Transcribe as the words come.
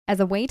As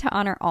a way to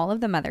honor all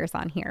of the mothers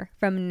on here,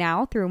 from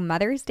now through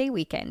Mother's Day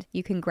weekend,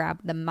 you can grab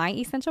the My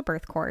Essential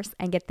Birth course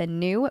and get the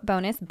new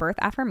bonus birth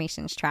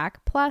affirmations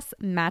track, plus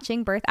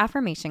matching birth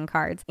affirmation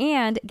cards,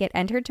 and get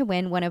entered to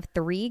win one of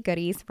 3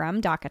 goodies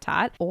from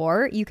DockATot.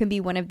 Or you can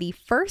be one of the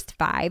first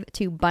 5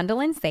 to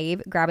bundle and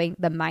save, grabbing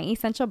the My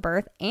Essential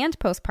Birth and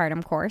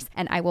postpartum course,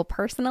 and I will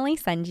personally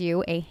send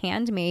you a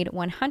handmade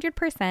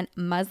 100%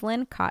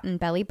 muslin cotton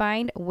belly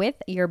bind with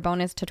your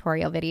bonus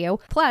tutorial video.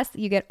 Plus,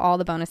 you get all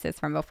the bonuses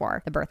from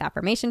before: the birth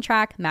affirmation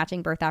track,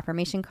 matching birth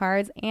affirmation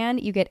cards,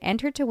 and you get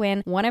entered to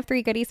win one of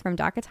 3 goodies from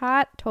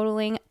DockATot,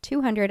 totaling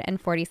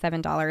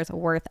 $247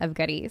 worth of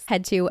goodies.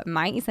 Head to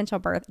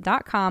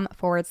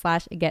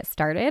myessentialbirth.com/get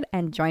started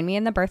and join me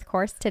in the birth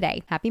course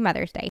today. Happy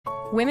Mother's Day.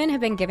 Women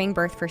have been giving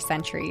birth for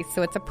centuries,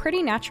 so it's a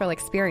pretty natural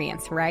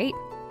experience, right?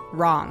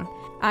 Wrong.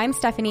 I'm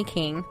Stephanie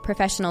King,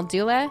 professional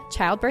doula,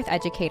 childbirth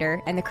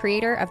educator, and the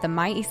creator of the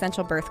My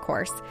Essential Birth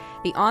course,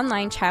 the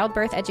online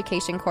childbirth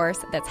education course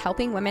that's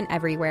helping women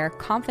everywhere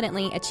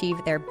confidently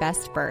achieve their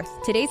best birth.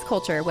 Today's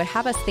culture would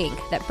have us think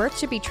that birth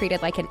should be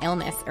treated like an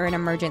illness or an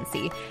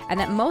emergency, and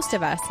that most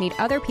of us need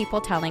other people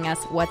telling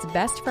us what's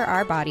best for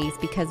our bodies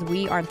because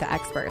we aren't the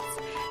experts.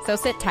 So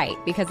sit tight,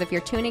 because if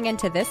you're tuning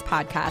into this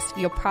podcast,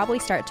 you'll probably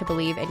start to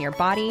believe in your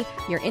body,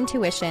 your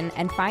intuition,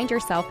 and find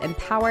yourself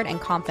empowered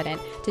and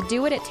confident to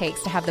do what it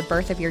takes to have the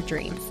birth of your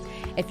dreams.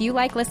 If you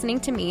like listening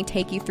to me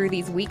take you through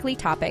these weekly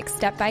topics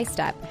step by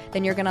step,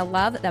 then you're going to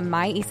love the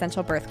My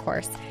Essential Birth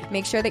course.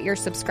 Make sure that you're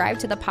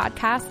subscribed to the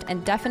podcast,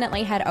 and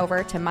definitely head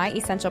over to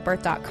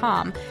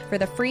myessentialbirth.com for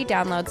the free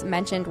downloads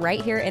mentioned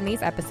right here in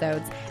these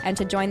episodes, and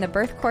to join the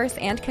birth course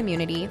and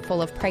community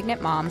full of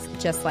pregnant moms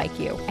just like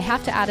you. I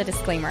have to add a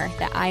disclaimer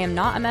that I am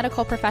not a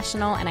medical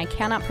professional and I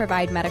cannot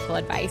provide medical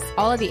advice.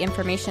 All of the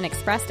information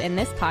expressed in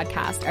this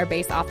podcast are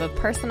based off of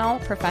personal,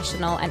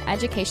 professional, and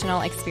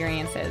educational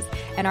experiences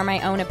and are my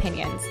own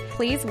opinions.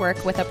 Please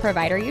work with a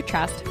provider you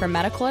trust for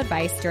medical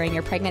advice during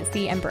your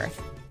pregnancy and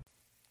birth.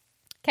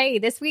 Okay,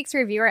 this week's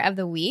reviewer of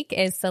the week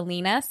is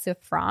Selena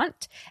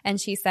Suffrant, and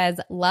she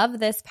says, "Love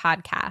this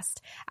podcast.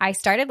 I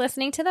started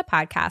listening to the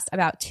podcast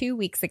about 2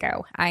 weeks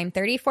ago. I'm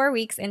 34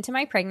 weeks into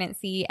my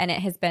pregnancy, and it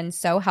has been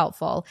so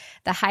helpful.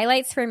 The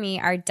highlights for me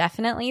are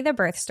definitely the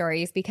birth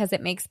stories, because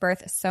it makes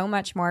birth so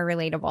much more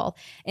relatable.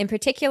 In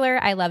particular,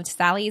 I loved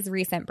Sally's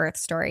recent birth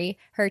story.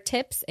 Her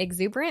tips,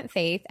 exuberant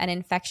faith, and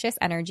infectious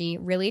energy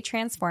really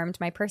transformed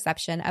my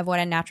perception of what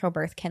a natural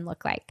birth can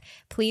look like.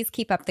 Please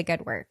keep up the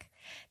good work."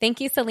 Thank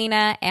you,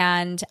 Selena.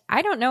 And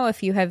I don't know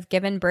if you have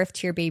given birth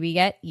to your baby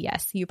yet.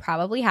 Yes, you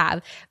probably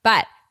have.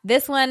 But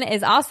this one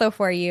is also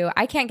for you.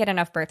 I can't get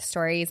enough birth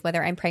stories,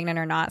 whether I'm pregnant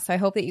or not. So I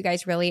hope that you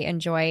guys really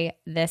enjoy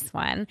this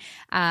one.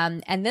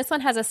 And this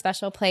one has a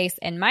special place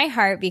in my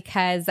heart,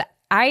 because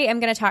I am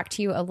going to talk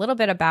to you a little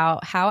bit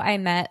about how I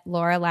met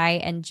Lorelai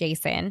and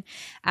Jason,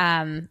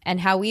 and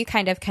how we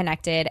kind of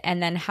connected,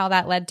 and then how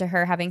that led to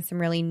her having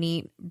some really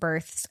neat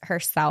births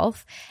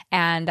herself.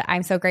 And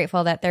I'm so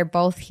grateful that they're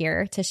both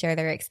here to share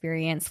their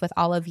experience with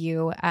all of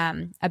you,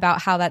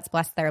 about how that's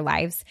blessed their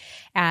lives,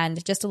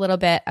 and just a little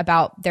bit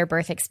about their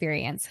birth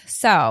experience.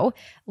 So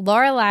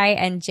Lorelai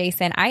and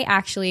Jason,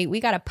 we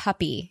got a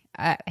puppy.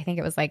 I think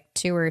it was like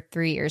 2 or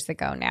 3 years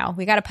ago now.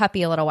 We got a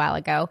puppy a little while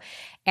ago,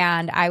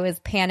 and I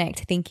was panicked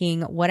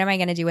thinking, what am I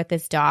going to do with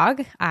this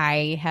dog?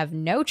 I have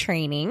no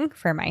training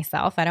for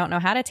myself. I don't know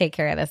how to take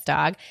care of this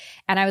dog.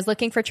 And I was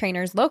looking for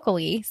trainers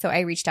locally. So I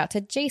reached out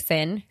to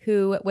Jason,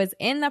 who was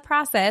in the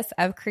process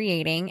of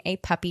creating a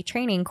puppy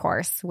training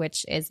course,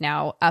 which is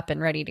now up and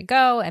ready to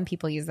go, and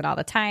people use it all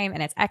the time,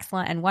 and it's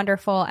excellent and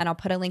wonderful. And I'll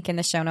put a link in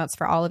the show notes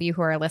for all of you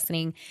who are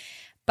listening.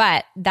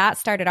 But that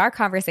started our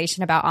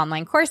conversation about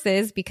online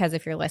courses, because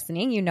if you're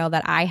listening, you know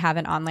that I have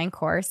an online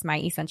course, My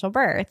Essential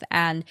Birth.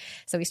 And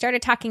so we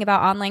started talking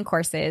about online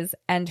courses.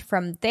 And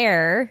from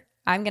there,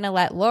 I'm going to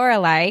let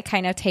Lorelai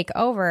kind of take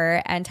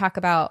over and talk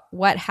about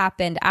what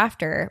happened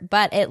after.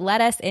 But it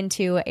led us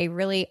into a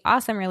really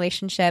awesome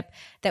relationship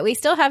that we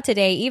still have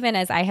today, even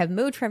as I have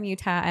moved from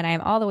Utah and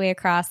I'm all the way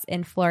across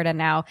in Florida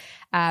now.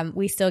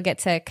 We still get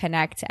to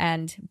connect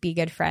and be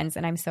good friends,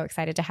 and I'm so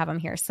excited to have them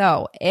here.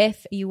 So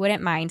if you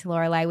wouldn't mind,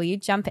 Lorelai, will you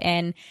jump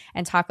in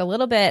and talk a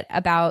little bit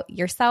about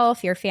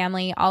yourself, your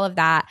family, all of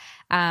that,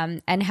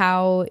 and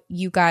how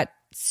you got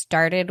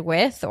started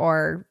with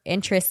or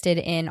interested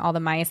in all the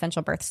My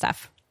Essential Birth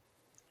stuff?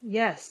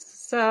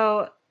 Yes.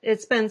 So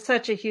it's been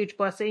such a huge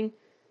blessing,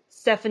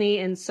 Stephanie,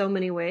 in so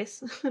many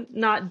ways,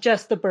 not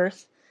just the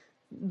birth,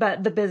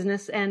 but the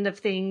business end of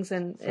things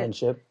and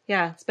friendship.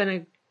 It's been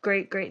a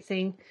great, great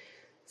thing.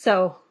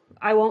 So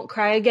I won't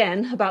cry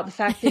again about the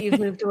fact that you've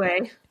moved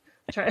away.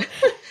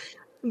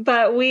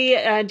 But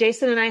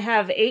Jason and I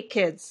have 8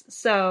 kids.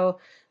 So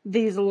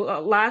these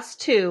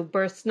last 2,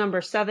 births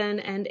number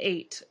 7 and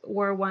 8,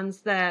 were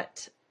ones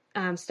that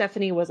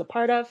Stephanie was a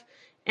part of,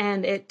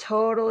 and it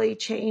totally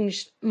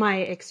changed my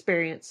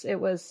experience. It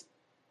was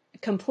a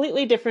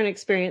completely different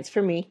experience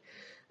for me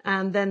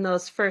than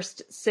those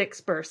first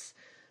 6 births.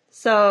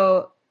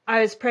 So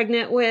I was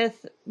pregnant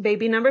with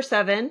baby number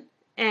 7,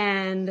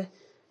 and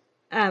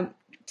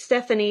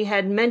Stephanie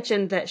had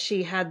mentioned that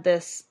she had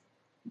this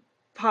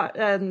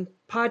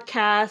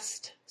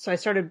podcast. So I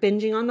started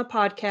binging on the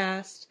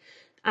podcast.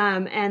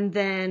 And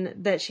then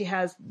that she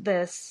has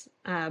this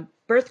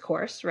birth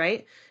course,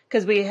 right?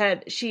 Because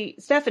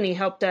Stephanie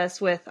helped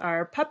us with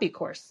our puppy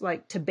course,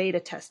 like to beta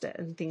test it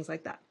and things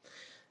like that.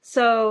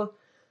 So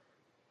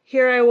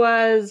here I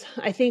was,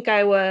 I think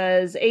I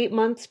was 8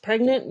 months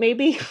pregnant,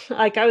 maybe.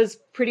 Like I was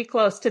pretty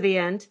close to the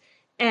end.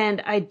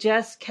 And I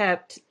just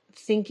kept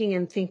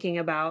thinking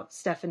about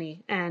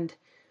Stephanie and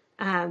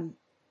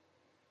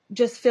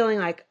just feeling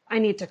like I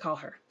need to call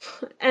her.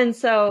 And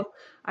so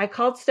I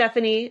called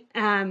Stephanie,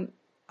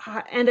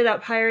 ended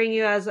up hiring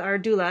you as our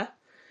doula.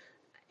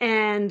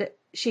 And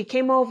she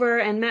came over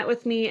and met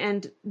with me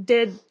and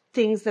did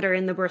things that are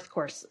in the birth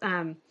course,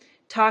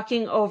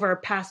 talking over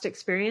past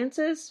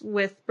experiences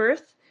with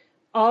birth,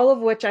 all of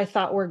which I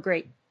thought were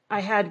great.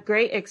 I had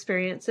great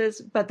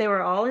experiences, but they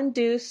were all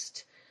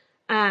induced.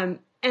 And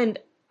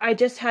I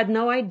just had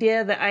no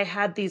idea that I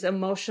had this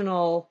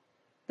emotional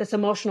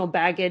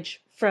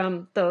baggage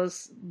from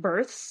those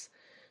births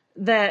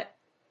that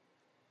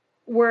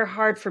were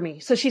hard for me.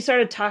 So she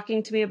started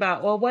talking to me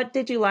about, well, what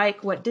did you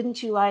like? What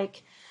didn't you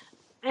like?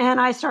 And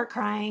I start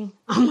crying.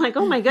 I'm like,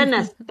 oh my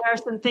goodness, there are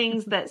some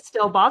things that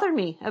still bother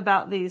me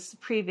about these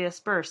previous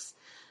births.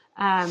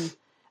 I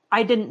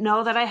didn't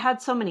know that I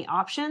had so many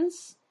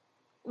options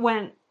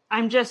when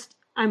I'm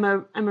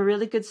a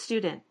really good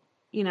student.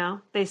 You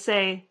know, they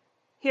say,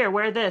 here,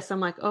 wear this. I'm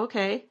like,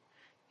 okay,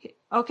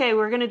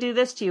 we're going to do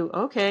this to you.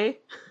 Okay.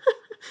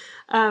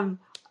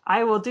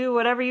 I will do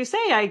whatever you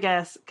say, I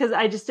guess, because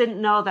I just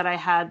didn't know that I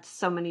had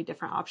so many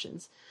different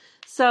options.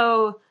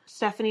 So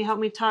Stephanie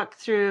helped me talk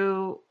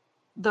through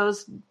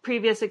those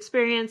previous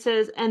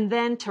experiences and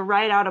then to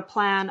write out a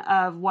plan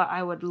of what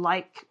I would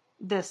like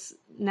this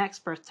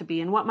next birth to be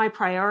and what my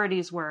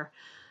priorities were.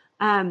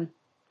 And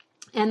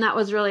that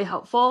was really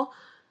helpful.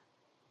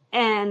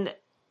 And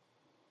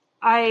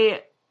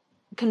I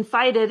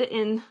confided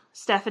in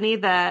Stephanie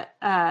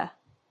that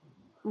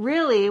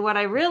really what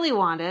I really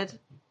wanted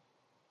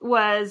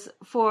was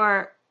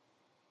for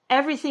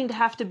everything to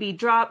have to be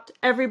dropped.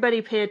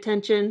 Everybody pay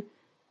attention.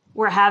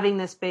 We're having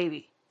this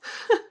baby.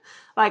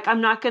 Like,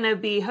 I'm not going to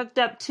be hooked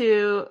up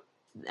to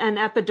an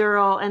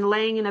epidural and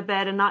laying in a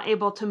bed and not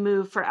able to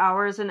move for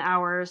hours and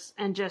hours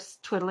and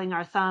just twiddling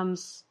our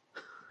thumbs,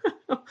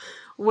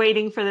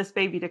 waiting for this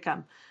baby to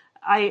come.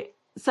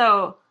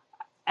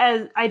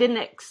 As I didn't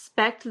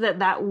expect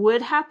that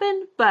would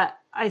happen, but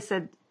I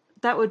said,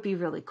 that would be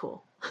really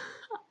cool.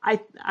 I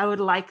would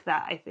like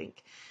that, I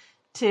think,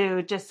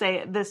 to just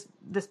say this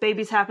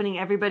baby's happening.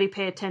 Everybody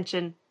pay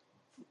attention.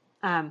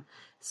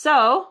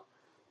 So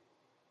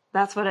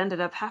that's what ended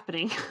up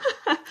happening.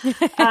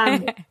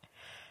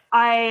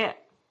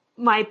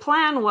 My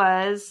plan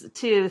was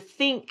to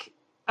think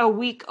a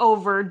week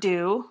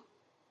overdue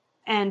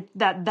and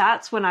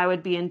that's when I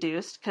would be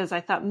induced, because I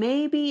thought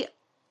maybe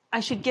I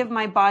should give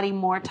my body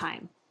more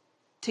time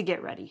to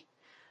get ready.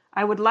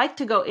 I would like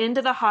to go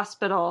into the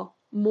hospital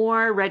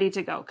more ready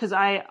to go, because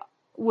I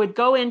would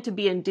go in to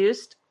be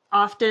induced.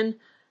 Often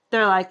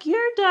they're like,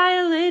 you're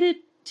dilated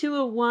to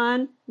a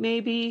 1,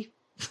 maybe,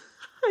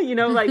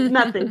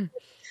 like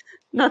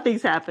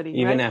nothing's happening.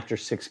 Even right? after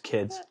 6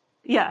 kids.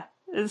 Yeah.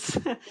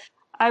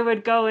 I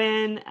would go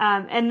in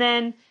and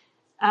then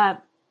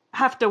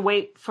have to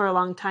wait for a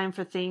long time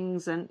for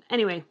things. And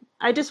anyway,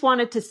 I just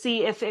wanted to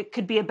see if it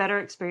could be a better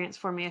experience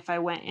for me if I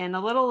went in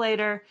a little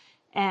later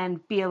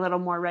and be a little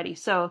more ready.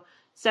 So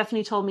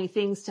Stephanie told me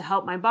things to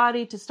help my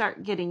body to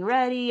start getting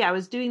ready. I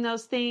was doing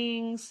those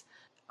things,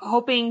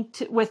 hoping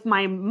to, with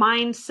my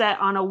mindset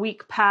on a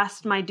week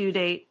past my due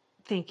date,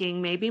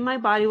 thinking maybe my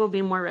body will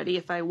be more ready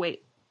if I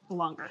wait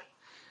longer.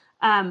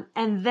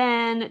 And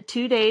then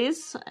 2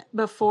 days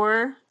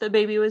before the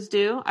baby was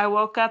due, I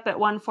woke up at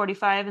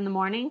 1:45 in the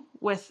morning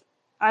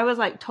I was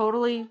like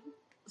totally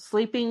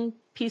sleeping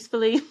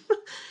peacefully.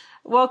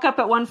 Woke up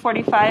at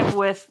 1:45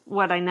 with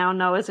what I now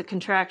know is a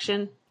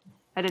contraction.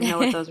 I didn't know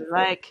what those were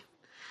like.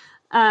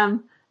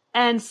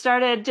 And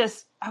started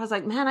I was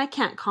like, man, I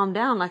can't calm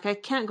down. Like, I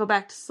can't go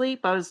back to sleep.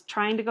 I was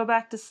trying to go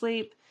back to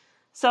sleep.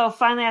 So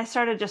finally I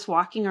started just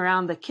walking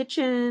around the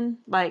kitchen.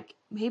 Like,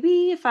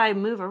 maybe if I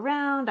move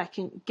around, I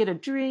can get a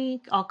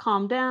drink. I'll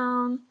calm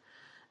down.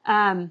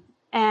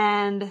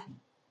 And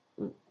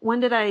when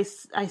did I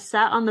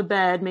sat on the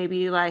bed,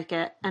 maybe like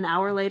an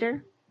hour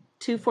later,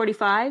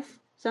 2:45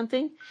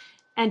 something.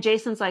 And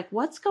Jason's like,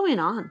 what's going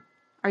on?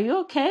 Are you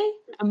okay?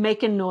 I'm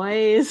making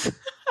noise.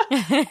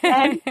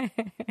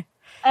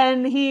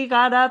 And he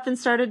got up and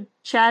started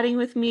chatting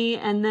with me.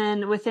 And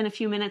then within a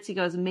few minutes, he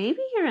goes, maybe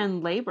you're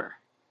in labor.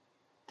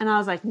 And I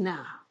was like,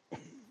 nah,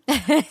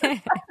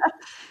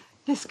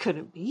 this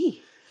couldn't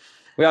be.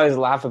 We always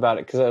laugh about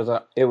it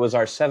because it was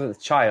our 7th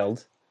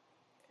child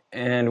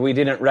and we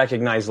didn't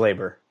recognize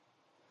labor.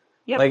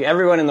 Yep. Like,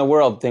 everyone in the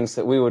world thinks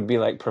that we would be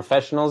like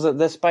professionals at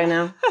this by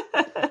now.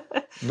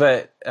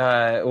 But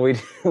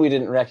we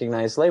didn't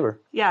recognize labor.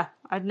 Yeah,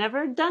 I'd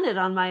never done it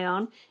on my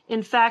own.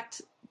 In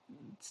fact,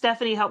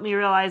 Stephanie helped me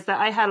realize that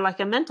I had like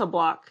a mental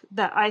block,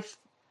 that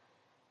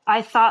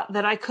I thought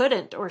that I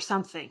couldn't or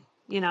something,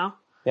 you know?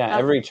 Yeah,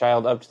 every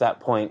child up to that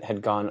point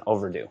had gone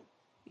overdue.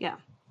 Yeah.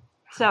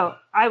 So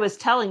I was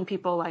telling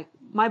people, like,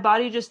 my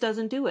body just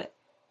doesn't do it,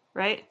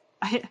 right?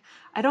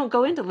 I don't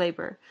go into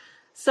labor.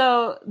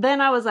 So then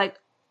I was like,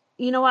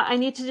 you know what? I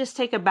need to just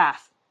take a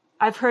bath.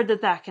 I've heard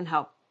that can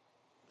help.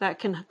 That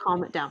can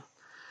calm it down.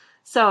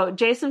 So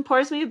Jason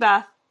pours me a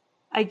bath.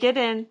 I get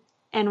in,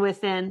 and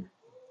within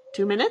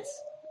 2 minutes,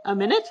 a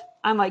minute,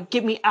 I'm like,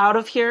 get me out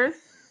of here.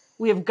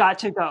 We have got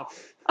to go.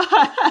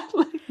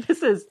 Like,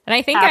 this is And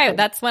I think happening.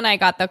 that's when I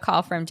got the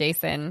call from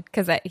Jason,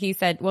 because he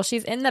said, well,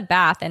 she's in the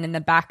bath, and in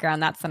the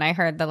background, that's when I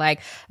heard the like,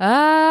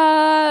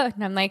 and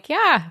I'm like,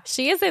 yeah,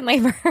 she is in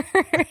labor.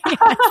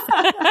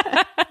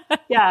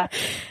 Yeah.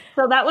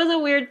 So that was a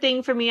weird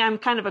thing for me. I'm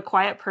kind of a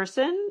quiet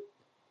person.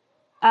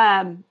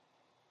 And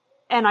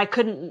I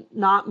couldn't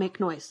not make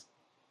noise.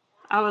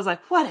 I was like,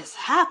 what is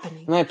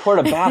happening? And I poured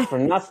a bath for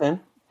nothing.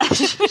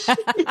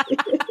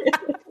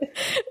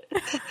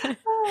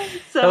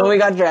 So we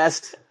got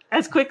dressed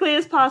as quickly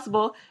as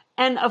possible.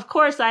 And of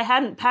course, I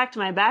hadn't packed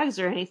my bags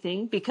or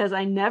anything, because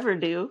I never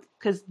do,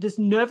 because this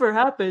never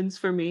happens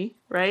for me,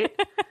 right?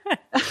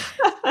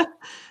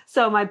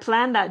 So my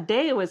plan that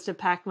day was to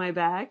pack my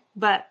bag.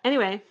 But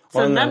anyway,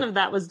 so none of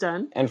that was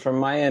done. And from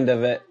my end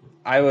of it,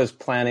 I was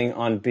planning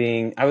on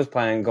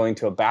going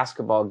to a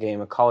basketball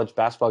game, a college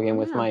basketball game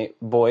with my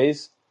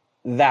boys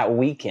that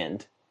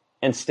weekend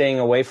and staying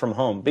away from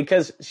home,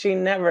 because she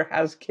never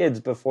has kids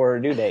before her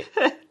due date.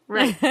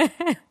 Right.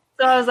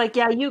 So I was like,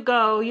 yeah, you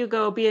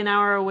go be an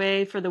hour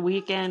away for the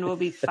weekend. We'll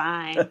be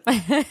fine.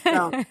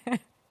 So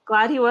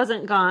glad he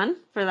wasn't gone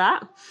for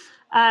that.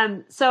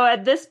 So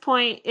at this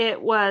point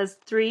it was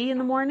 3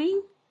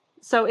 a.m.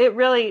 So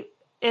it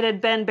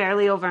had been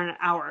barely over an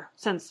hour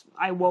since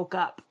I woke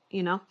up,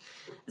 you know?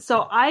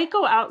 So I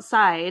go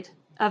outside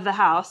of the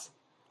house,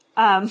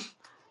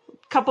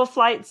 couple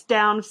flights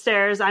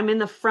downstairs. I'm in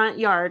the front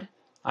yard.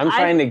 I'm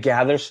trying to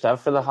gather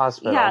stuff for the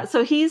hospital. Yeah.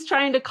 So he's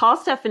trying to call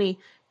Stephanie,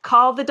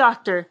 call the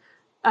doctor.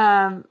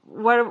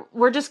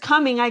 We're just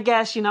coming, I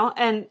guess, you know,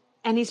 and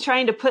he's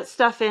trying to put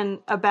stuff in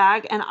a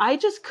bag, and I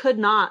just could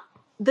not.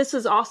 This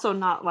is also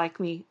not like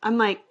me. I'm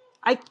like,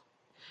 I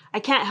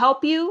can't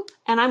help you,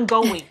 and I'm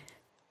going.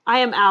 I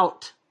am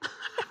out.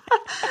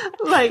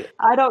 Like,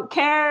 I don't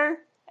care.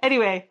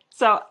 Anyway,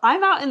 so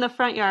I'm out in the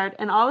front yard,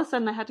 and all of a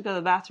sudden I had to go to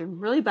the bathroom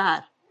really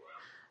bad.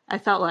 I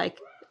felt like,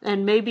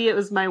 and maybe it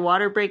was my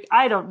water break.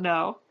 I don't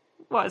know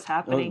what was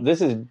happening. Well,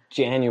 this is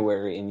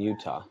January in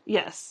Utah.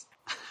 Yes.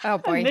 Oh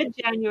boy.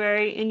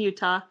 Mid-January in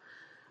Utah.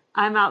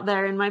 I'm out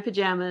there in my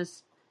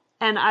pajamas,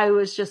 and I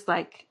was just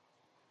like,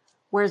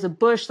 where's a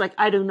bush? Like,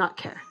 I do not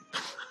care.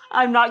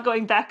 I'm not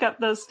going back up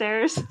those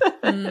stairs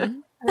or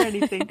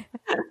anything.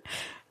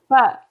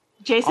 But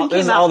Jason came out.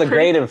 This is all the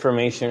great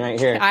information right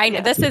here.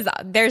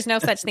 There's no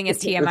such thing as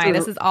TMI.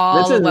 This is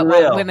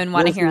what women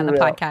want to hear on the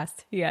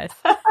podcast. Yes.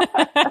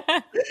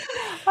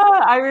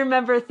 I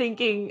remember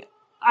thinking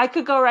I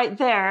could go right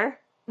there.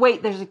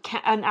 Wait, there's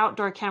an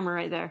outdoor camera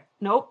right there.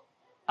 Nope.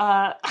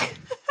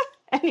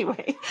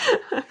 Anyway,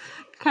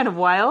 kind of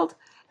wild.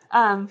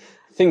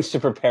 Things to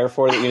prepare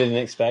for that you didn't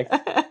expect.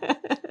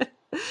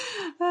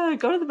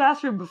 Go to the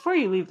bathroom before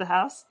you leave the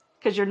house,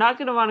 because you're not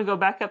going to want to go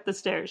back up the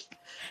stairs.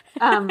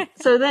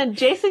 So then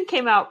Jason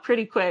came out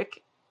pretty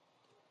quick,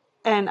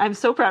 and I'm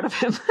so proud of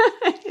him.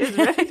 He's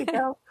ready to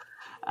go.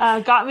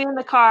 Got me in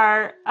the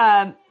car.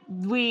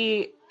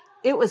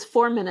 It was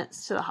 4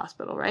 minutes to the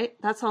hospital, right?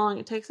 That's how long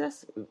it takes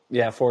us?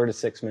 Yeah, 4 to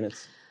 6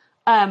 minutes.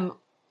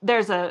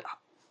 There's a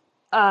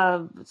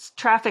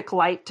traffic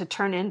light to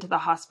turn into the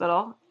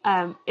hospital.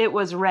 It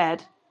was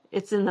red.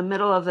 It's in the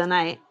middle of the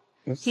night.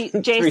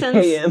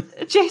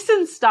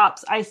 Jason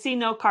stops. I see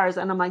no cars,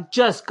 and I'm like,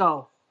 just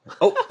go.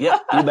 Oh, yeah,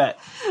 you bet.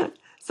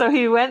 So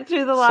he went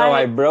through the light. So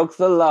I broke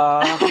the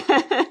law.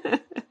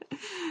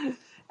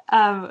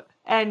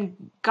 And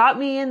got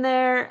me in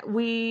there.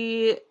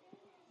 We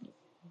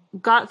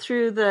got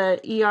through the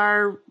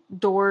ER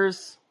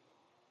doors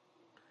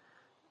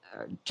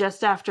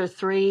just after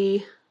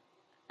 3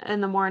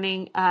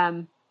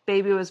 a.m.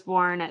 Baby was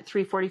born at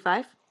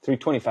 3:45.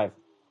 3:25.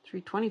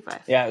 3:25.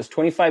 Yeah, it was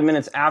 25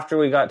 minutes after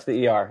we got to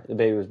the ER. The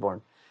baby was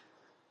born.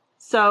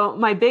 So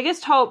my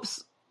biggest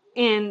hopes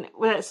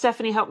that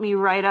Stephanie helped me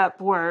write up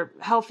were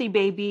healthy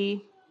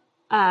baby,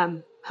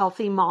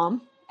 healthy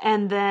mom,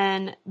 and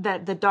then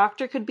that the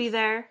doctor could be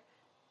there,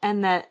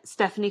 and that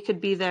Stephanie could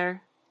be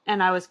there.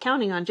 And I was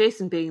counting on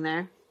Jason being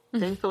there.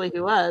 Thankfully he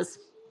was.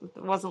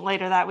 It wasn't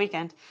later that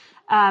weekend.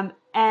 And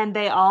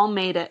they all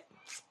made it,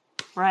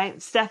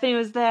 right? Stephanie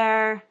was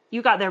there.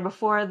 You got there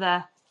before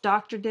the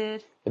doctor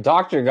did. The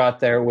doctor got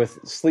there with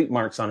sleep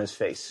marks on his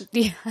face.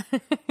 Yeah.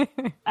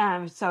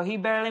 So he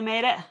barely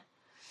made it.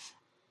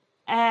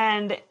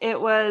 And it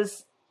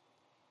was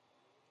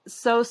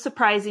so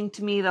surprising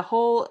to me, the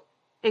whole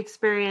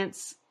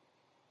experience.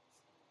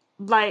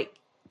 Like,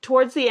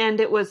 towards the end,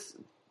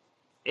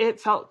 it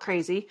felt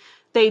crazy.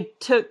 They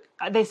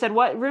said,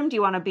 what room do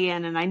you want to be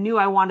in? And I knew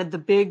I wanted the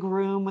big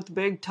room with the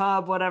big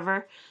tub,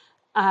 whatever.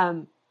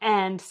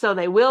 And so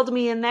they wheeled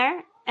me in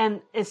there,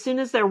 And as soon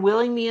as they're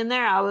wheeling me in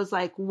there, I was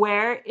like,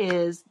 where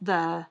is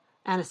the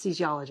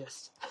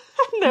anesthesiologist?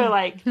 They're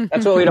like,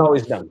 that's what we'd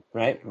always done,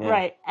 right? Yeah.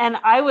 Right. And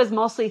I was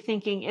mostly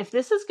thinking, if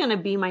this is going to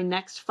be my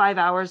next 5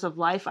 hours of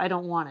life, I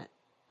don't want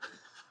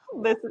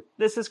it.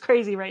 This is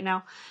crazy right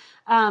now.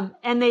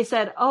 And they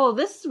said, oh,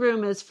 this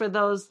room is for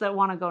those that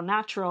want to go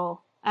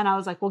natural. And I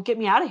was like, well, get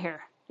me out of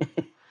here.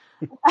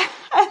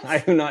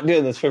 I'm not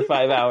doing this for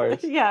 5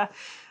 hours. Yeah.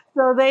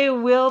 So they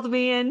wheeled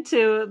me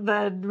into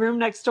the room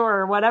next door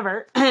or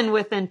whatever. And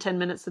within 10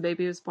 minutes, the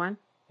baby was born.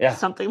 Yeah.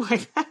 Something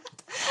like that.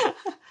 I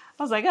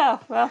was like, oh,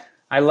 well.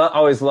 I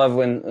always love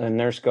when a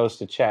nurse goes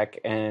to check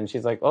and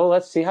she's like, oh,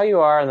 let's see how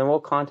you are. And then we'll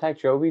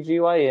contact your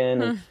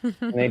OBGYN.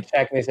 And they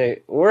check and they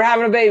say, we're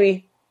having a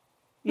baby.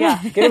 Yeah.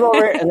 Get him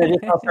over. And they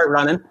just all start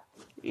running.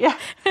 Yeah.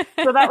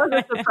 So that was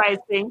a surprise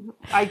thing.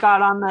 I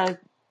got on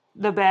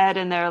the bed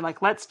and they're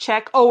like, let's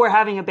check. Oh, we're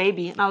having a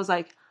baby. And I was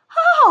like,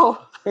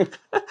 oh,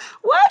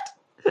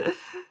 what?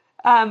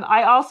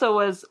 I also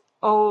was,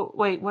 oh,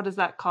 wait, what is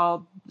that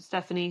called,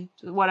 Stephanie?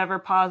 Whatever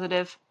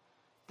positive,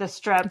 the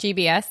strep.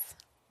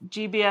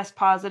 GBS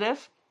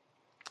positive.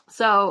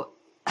 So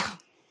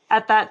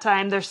at that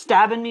time, they're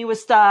stabbing me with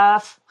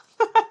stuff.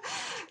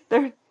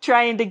 They're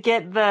trying to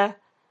get the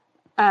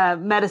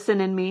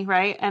medicine in me,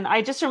 right? And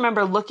I just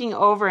remember looking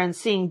over and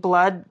seeing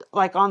blood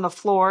like on the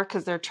floor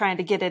because they're trying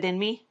to get it in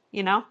me,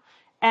 you know?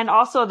 And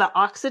also the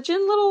oxygen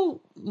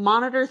little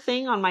monitor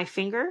thing on my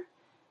finger.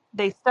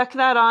 They stuck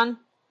that on.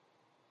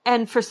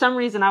 And for some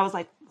reason, I was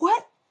like,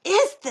 what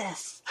is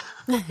this?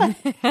 What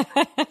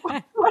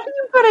are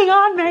you putting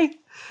on me?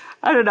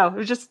 I don't know. It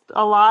was just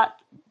a lot,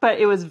 but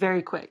it was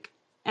very quick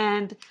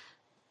and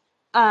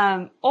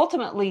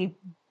ultimately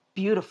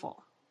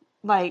beautiful.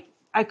 Like,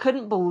 I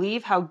couldn't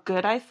believe how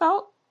good I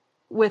felt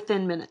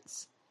within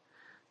minutes.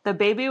 The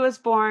baby was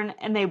born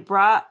and they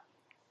brought,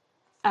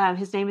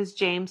 his name is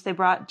James. They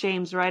brought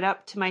James right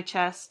up to my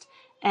chest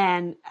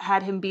and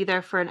had him be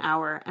there for an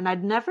hour. And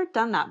I'd never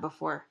done that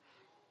before.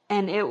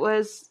 And it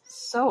was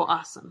so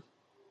awesome.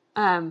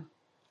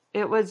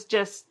 It was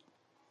just,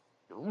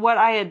 what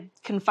I had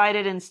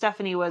confided in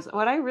Stephanie was,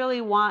 what I really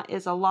want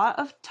is a lot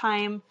of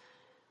time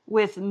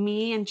with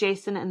me and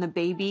Jason and the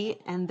baby,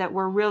 and that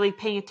we're really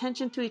paying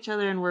attention to each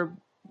other and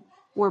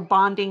we're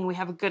bonding. We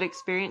have a good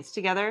experience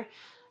together.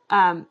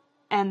 And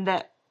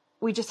that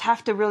we just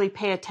have to really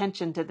pay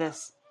attention to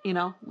this, you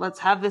know, let's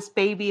have this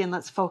baby and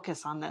let's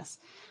focus on this.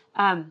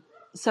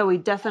 So we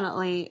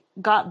definitely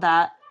got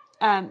that,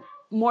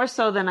 more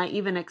so than I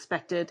even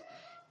expected,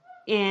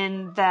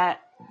 in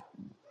that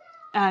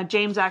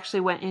James actually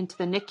went into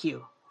the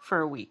NICU for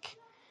a week.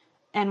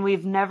 And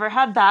we've never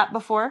had that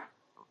before.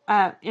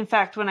 In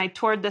fact, when I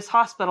toured this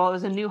hospital, it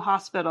was a new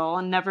hospital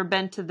and never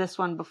been to this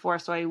one before.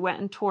 So I went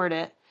and toured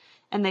it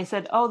and they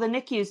said, oh, the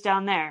NICU's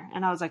down there.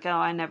 And I was like,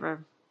 oh,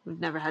 we've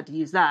never had to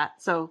use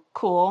that. So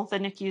cool. The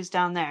NICU's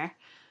down there.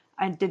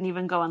 I didn't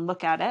even go and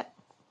look at it.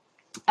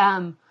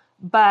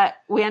 But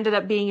we ended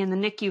up being in the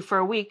NICU for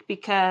a week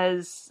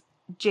because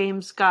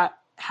James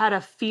had a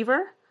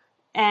fever.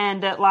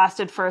 And it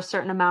lasted for a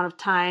certain amount of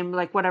time,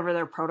 like whatever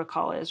their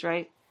protocol is,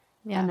 right?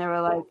 Yeah. And they were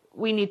like,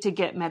 we need to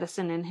get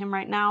medicine in him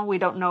right now. We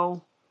don't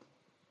know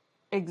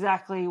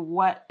exactly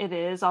what it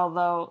is,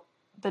 although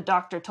the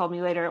doctor told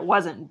me later it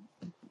wasn't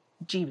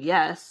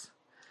GBS,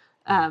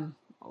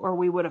 or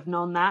we would have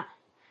known that.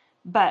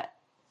 But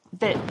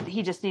that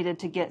he just needed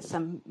to get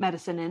some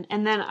medicine in.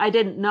 And then I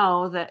didn't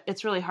know that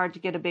it's really hard to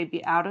get a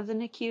baby out of the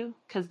NICU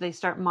because they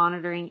start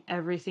monitoring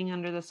everything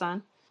under the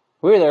sun.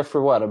 We were there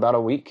for what, about a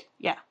week?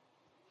 Yeah.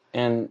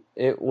 And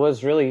it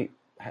was really,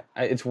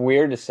 it's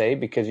weird to say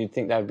because you'd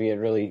think that would be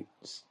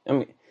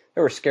there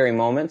were scary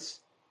moments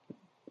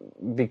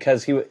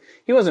because he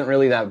wasn't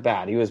really that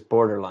bad. He was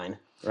borderline,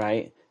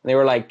 right? And they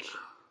were like,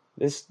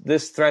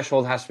 this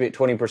threshold has to be at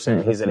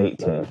 20%. He's at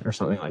 18 or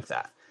something like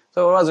that.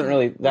 So it wasn't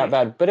really that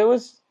bad, but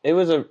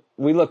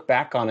we look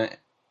back on it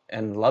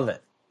and love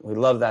it. We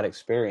love that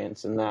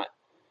experience and that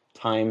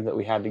time that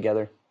we had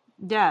together.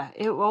 Yeah.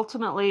 It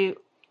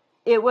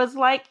was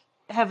like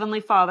Heavenly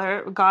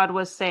Father, God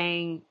was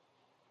saying,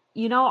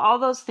 you know, all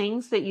those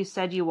things that you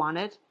said you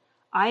wanted,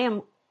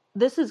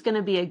 this is going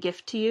to be a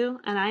gift to you,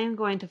 and I am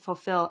going to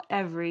fulfill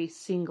every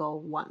single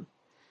one.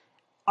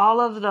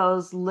 All of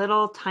those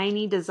little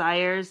tiny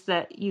desires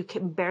that you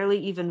can barely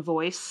even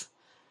voice,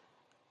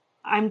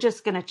 I'm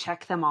just going to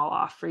check them all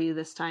off for you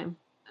this time.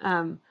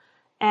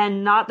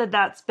 And not that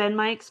that's been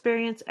my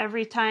experience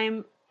every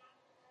time,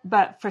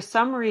 but for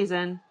some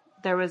reason,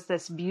 there was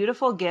this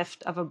beautiful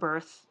gift of a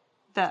birth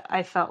that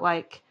I felt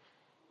like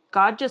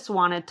God just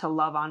wanted to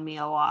love on me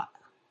a lot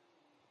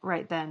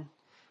right then.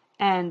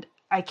 And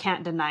I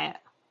can't deny it.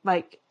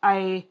 Like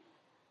I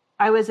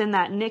was in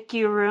that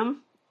NICU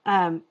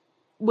room,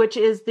 which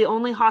is the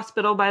only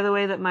hospital, by the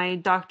way, that my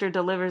doctor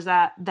delivers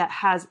at that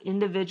has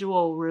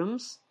individual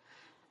rooms.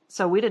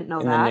 So we didn't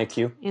know that.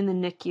 In the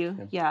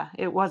NICU. Yeah.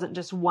 It wasn't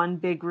just one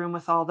big room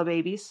with all the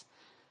babies.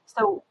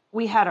 So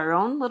we had our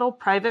own little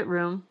private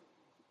room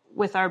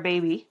with our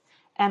baby.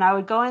 And I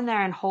would go in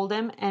there and hold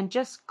him and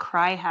just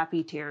cry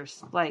happy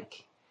tears.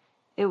 Like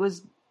it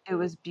was It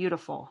was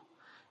beautiful.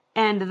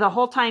 And the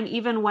whole time,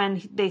 even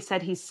when they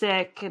said he's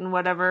sick and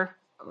whatever,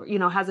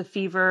 has a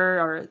fever,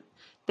 or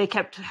they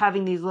kept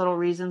having these little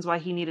reasons why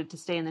he needed to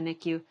stay in the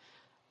NICU,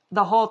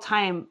 the whole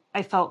time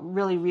I felt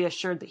really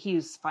reassured that he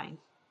was fine.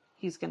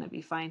 He's going to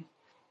be fine.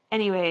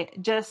 Anyway,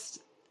 just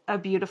a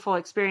beautiful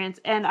experience.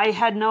 And I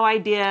had no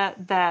idea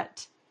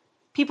that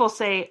people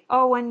say,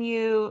 oh, when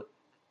you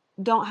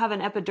don't have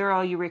an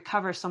epidural, you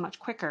recover so much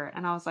quicker.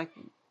 And I was like,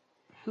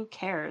 who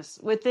cares?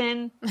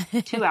 Within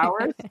 2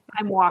 hours,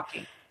 I'm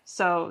walking.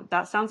 So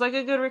that sounds like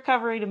a good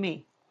recovery to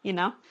me,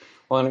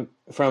 Well, and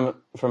from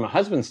a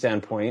husband's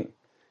standpoint,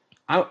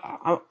 I'm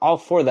all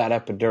for that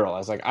epidural. I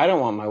was like, I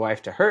don't want my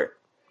wife to hurt.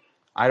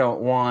 I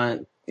don't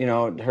want,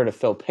 her to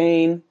feel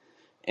pain.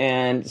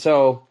 And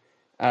so,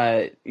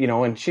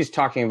 when she's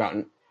talking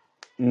about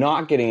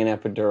not getting an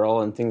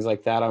epidural and things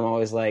like that, I'm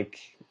always like,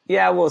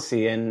 yeah, we'll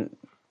see. And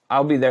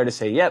I'll be there to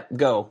say, yep,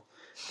 go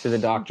to the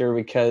doctor,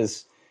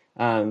 because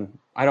I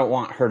don't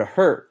want her to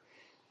hurt.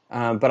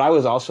 But I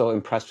was also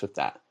impressed with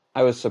that.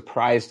 I was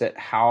surprised at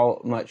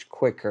how much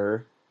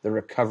quicker the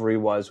recovery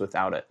was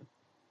without it.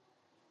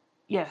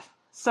 Yeah.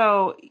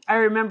 So I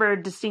remember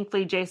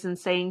distinctly Jason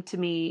saying to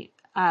me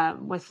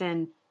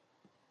within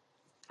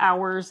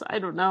hours, I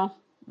don't know,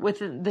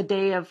 within the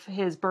day of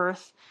his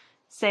birth,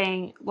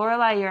 saying,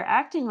 Lorelai, you're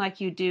acting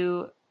like you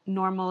do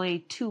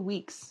normally 2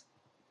 weeks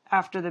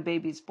after the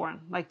baby's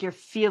born. Like you're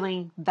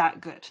feeling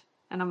that good.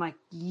 And I'm like,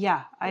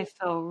 yeah, I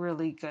feel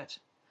really good.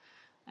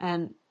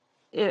 And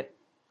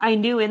I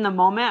knew in the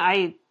moment,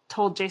 I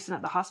told Jason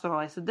at the hospital,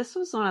 I said, this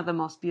was one of the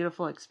most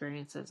beautiful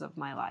experiences of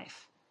my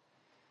life.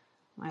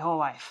 My whole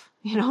life,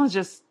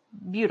 just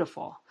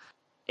beautiful.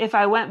 If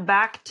I went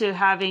back to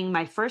having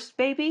my first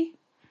baby,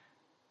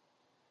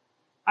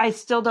 I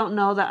still don't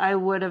know that I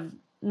would have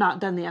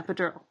not done the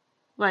epidural.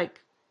 Like,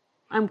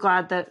 I'm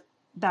glad that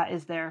that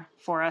is there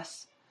for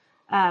us.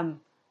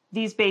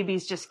 These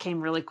babies just came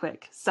really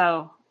quick.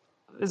 So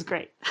it was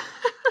great.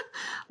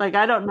 Like,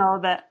 I don't know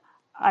that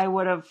I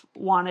would have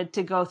wanted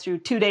to go through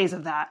 2 days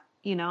of that,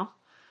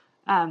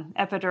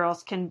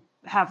 Epidurals can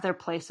have their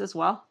place as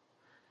well.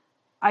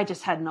 I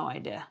just had no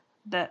idea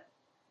that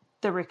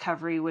the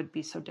recovery would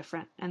be so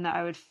different, and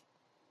that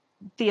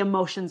the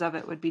emotions of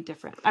it would be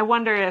different. I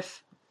wonder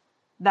if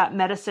that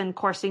medicine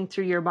coursing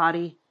through your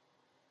body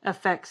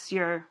affects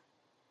your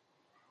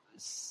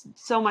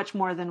so much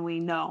more than we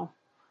know,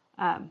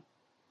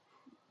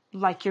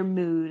 like your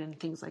mood and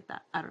things like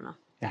that. I don't know.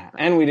 Yeah,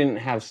 and we didn't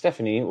have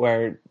Stephanie,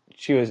 where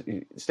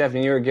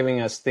Stephanie, you were giving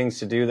us things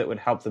to do that would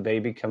help the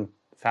baby come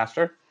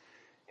faster.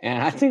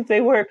 And I think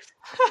they worked.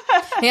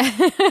 Yeah.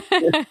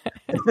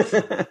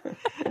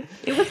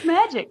 It was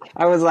magic.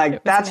 I was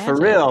like, that's magic.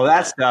 For real,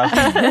 that stuff.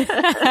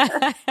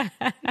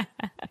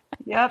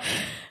 Yep.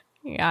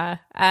 Yeah.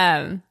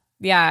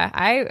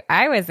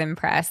 I was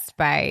impressed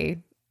by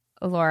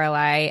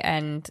Lorelai,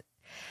 and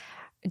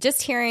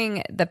just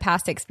hearing the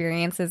past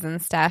experiences and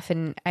stuff.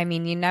 And I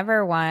mean, you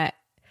never want,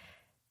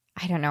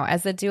 I don't know,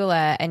 as a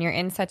doula, and you're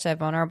in such a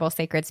vulnerable,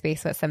 sacred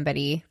space with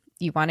somebody,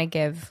 you want to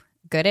give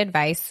good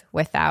advice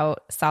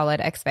without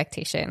solid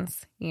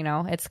expectations.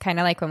 It's kind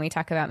of like when we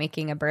talk about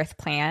making a birth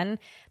plan,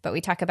 but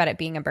we talk about it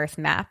being a birth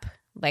map.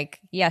 Like,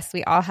 yes,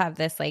 we all have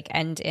this like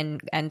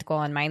end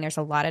goal in mind. There's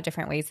a lot of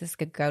different ways this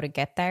could go to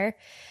get there.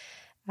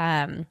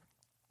 And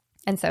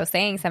so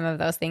saying some of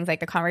those things, like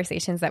the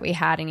conversations that we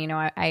had, and,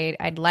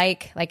 I'd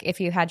like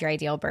if you had your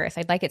ideal birth,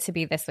 I'd like it to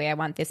be this way. I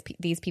want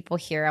these people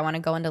here. I want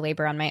to go into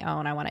labor on my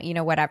own. I want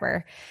to,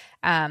 whatever.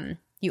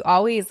 You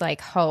always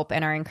like hope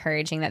and are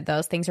encouraging that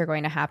those things are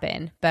going to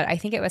happen. But I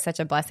think it was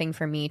such a blessing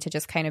for me to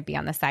just kind of be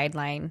on the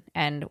sideline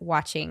and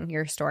watching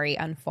your story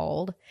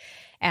unfold,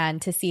 and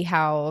to see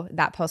how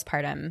that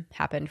postpartum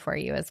happened for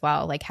you as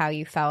well. Like how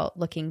you felt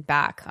looking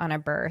back on a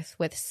birth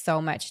with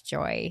so much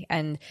joy.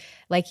 And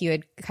like you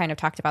had kind of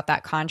talked about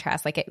that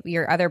contrast, like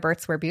your other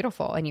births were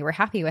beautiful and you were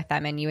happy with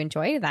them and you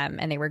enjoyed them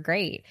and they were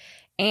great.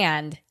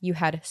 And you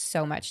had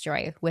so much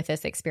joy with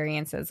this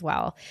experience as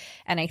well.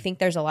 And I think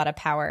there's a lot of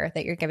power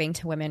that you're giving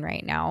to women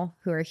right now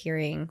who are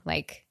hearing,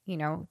 like,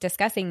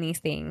 discussing these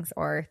things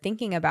or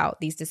thinking about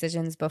these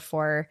decisions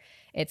before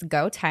it's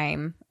go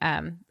time.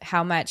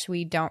 How much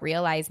we don't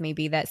realize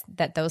maybe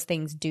that those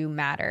things do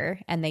matter,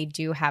 and they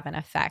do have an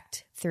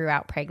effect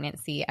throughout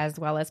pregnancy as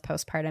well as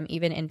postpartum,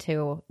 even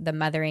into the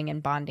mothering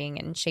and bonding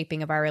and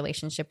shaping of our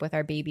relationship with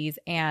our babies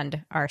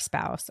and our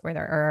spouse or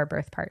our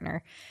birth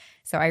partner.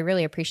 So I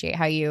really appreciate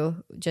how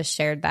you just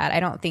shared that. I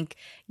don't think,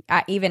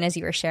 even as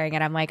you were sharing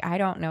it, I'm like, I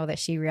don't know that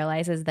she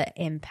realizes the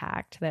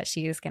impact that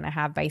she is going to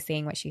have by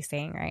saying what she's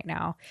saying right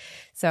now.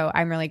 So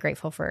I'm really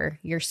grateful for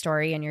your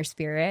story and your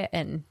spirit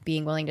and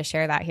being willing to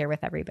share that here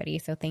with everybody.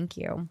 So thank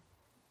you.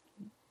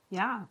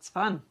 Yeah, it's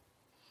fun.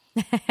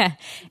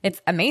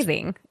 It's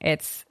amazing.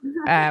 It's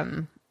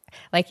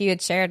like you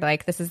had shared,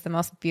 like, this is the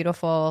most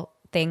beautiful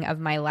thing of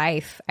my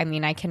life. I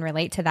mean, I can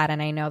relate to that.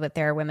 And I know that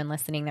there are women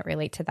listening that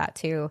relate to that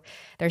too.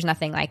 There's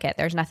nothing like it.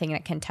 There's nothing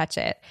that can touch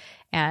it.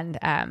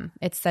 And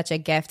it's such a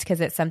gift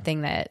because it's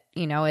something that,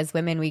 as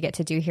women, we get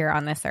to do here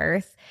on this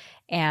earth.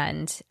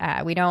 And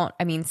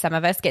some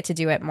of us get to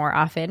do it more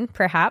often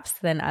perhaps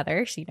than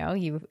others.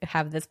 You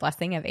have this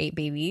blessing of 8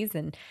 babies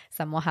and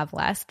some will have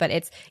less, but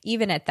it's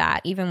even at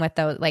that, even with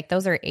those, like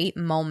those are 8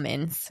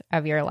 moments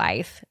of your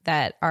life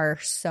that are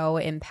so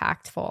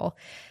impactful.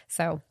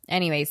 So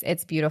anyways,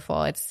 it's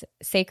beautiful. It's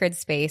sacred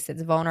space.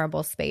 It's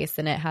vulnerable space.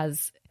 And it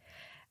has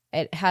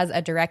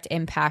a direct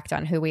impact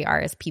on who we are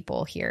as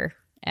people here.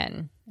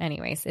 And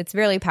anyways, it's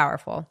really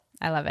powerful.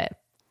 I love it.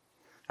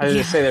 I was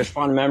just say there's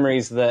fond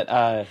memories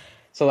that,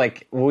 so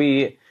like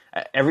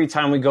every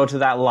time we go to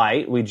that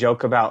light, we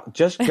joke about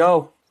just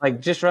go,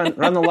 like just run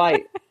the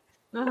light,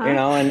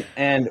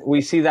 and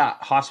we see that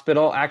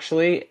hospital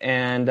actually.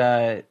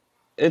 And,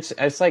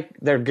 it's like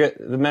they're good.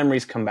 The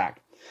memories come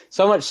back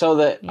so much so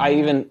that I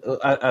even,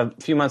 a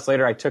few months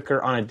later, I took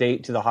her on a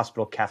date to the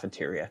hospital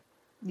cafeteria.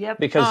 Yep.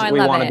 Because we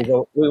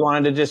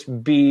wanted to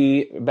just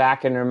be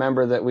back and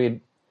remember that they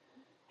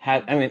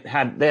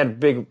had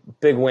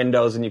big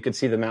windows and you could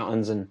see the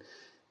mountains, and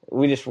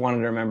we just wanted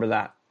to remember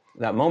that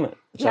moment.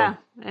 So, yeah,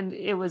 and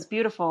it was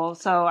beautiful.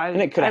 So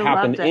and it could have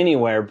happened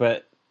anywhere,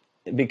 but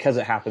because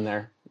it happened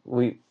there,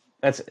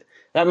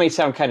 that may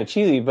sound kind of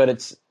cheesy, but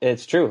it's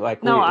true.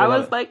 Like I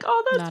was like,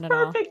 oh, that's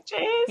perfect,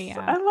 Chase. Yeah.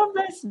 I love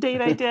this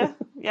date idea.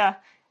 Yeah.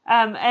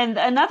 And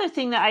another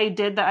thing that I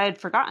did that I had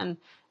forgotten,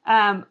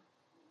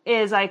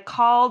 is I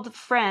called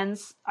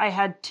friends. I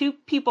had 2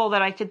 people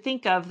that I could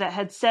think of that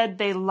had said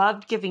they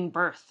loved giving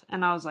birth.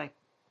 And I was like,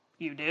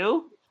 you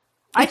do?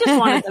 I just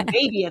wanted the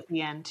baby at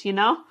the end,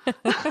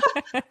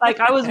 like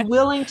I was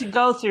willing to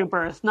go through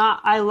birth, not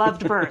I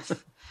loved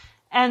birth.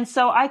 And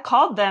so I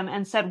called them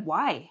and said,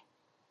 why?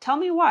 Tell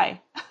me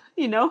why,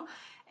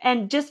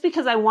 and just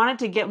because I wanted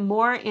to get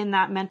more in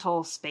that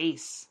mental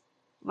space,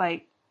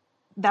 like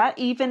that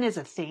even is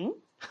a thing,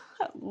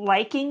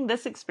 liking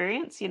this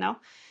experience,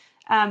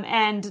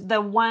 and the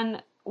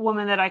one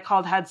woman that I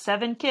called had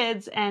 7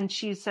 kids, and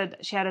she said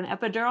she had an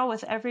epidural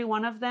with every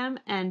one of them,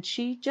 and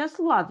she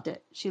just loved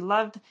it. She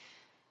loved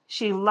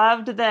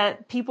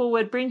that people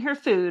would bring her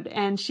food,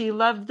 and she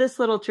loved this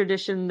little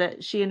tradition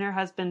that she and her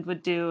husband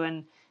would do,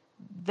 and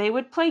they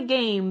would play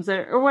games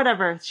or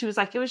whatever. She was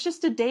like, it was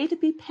just a day to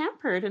be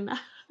pampered,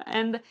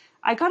 and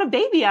I got a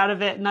baby out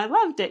of it, and I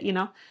loved it,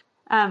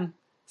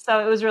 So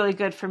it was really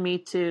good for me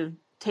to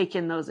take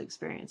in those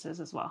experiences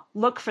as well.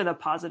 Look for the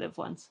positive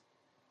ones.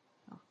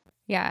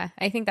 Yeah,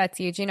 I think that's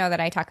huge. That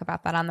I talk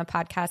about that on the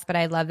podcast, but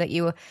I love that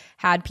you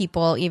had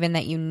people even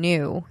that you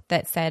knew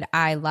that said,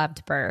 I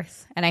loved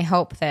birth. And I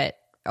hope that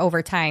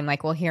over time,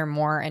 like we'll hear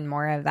more and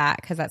more of that,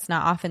 because that's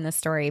not often the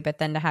story, but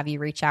then to have you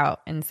reach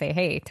out and say,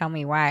 hey, tell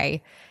me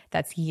why,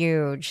 that's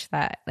huge.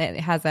 That it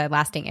has a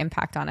lasting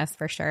impact on us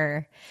for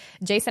sure.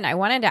 Jason, I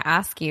wanted to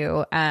ask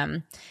you,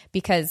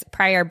 because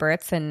prior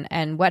births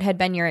and what had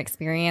been your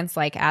experience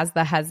like as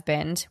the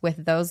husband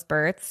with those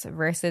births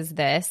versus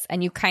this,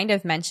 and you kind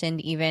of mentioned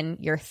even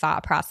your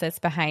thought process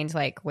behind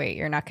like, wait,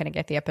 you're not going to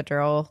get the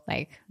epidural.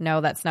 Like, no,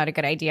 that's not a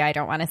good idea. I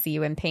don't want to see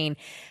you in pain.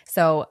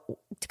 So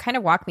to kind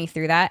of walk me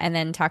through that and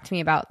then talk to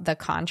me about the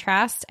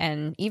contrast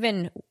and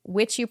even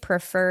which you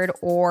preferred,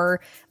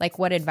 or like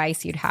what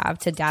advice you'd have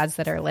to dads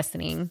that are listening,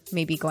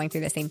 maybe going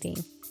through the same thing.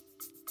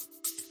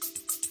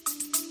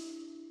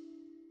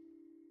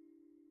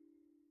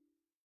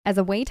 As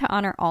a way to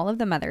honor all of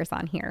the mothers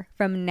on here,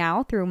 from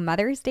now through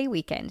Mother's Day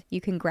weekend, you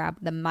can grab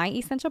the My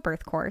Essential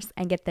Birth course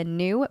and get the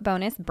new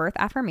bonus birth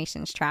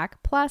affirmations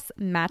track, plus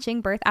matching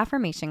birth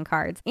affirmation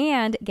cards,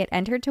 and get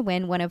entered to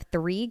win one of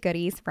 3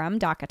 goodies from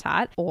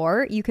DockATot.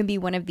 Or you can be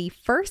one of the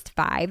first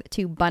 5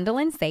 to bundle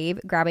and save,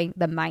 grabbing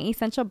the My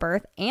Essential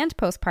Birth and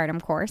Postpartum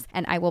course,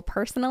 and I will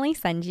personally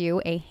send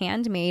you a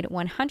handmade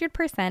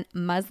 100%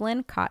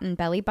 muslin cotton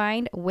belly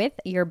bind with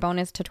your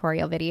bonus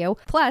tutorial video.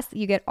 Plus,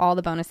 you get all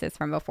the bonuses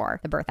from before: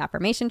 the birth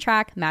affirmation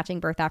track, matching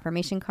birth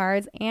affirmation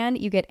cards, and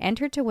you get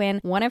entered to win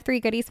one of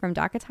 3 goodies from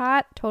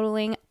DockATot,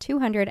 totaling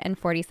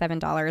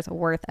 $247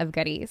 worth of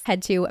goodies.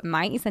 Head to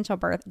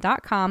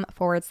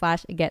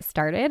myessentialbirth.com/get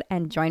started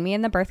and join me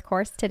in the birth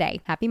course today.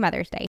 Happy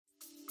Mother's Day.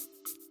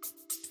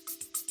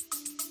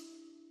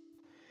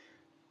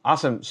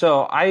 Awesome.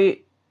 So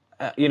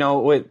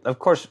of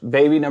course,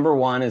 baby number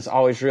 1 is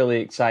always really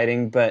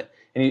exciting, but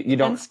you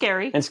don't, and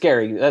scary.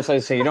 That's what I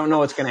say. You don't know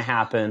what's going to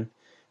happen,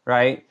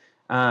 right?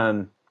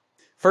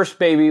 First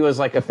baby was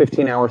like a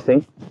 15-hour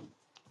thing.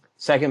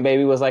 Second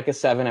baby was like a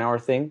 7-hour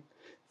thing.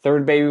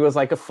 Third baby was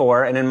like a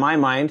 4. And in my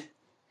mind,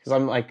 because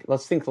I'm like,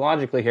 let's think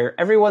logically here,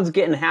 everyone's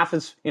getting half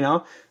as,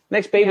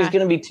 next baby is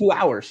going to be 2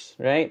 hours,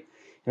 right?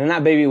 And then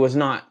that baby was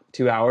not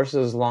 2 hours. It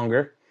was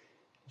longer.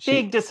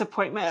 Big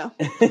disappointment.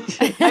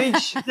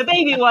 The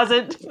baby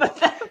wasn't, but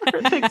that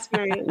first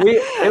experience.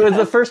 It was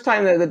the first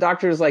time that the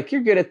doctor was like,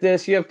 you're good at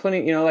this. You have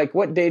plenty, like,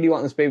 what day do you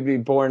want this baby to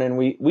be born? And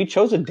we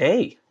chose a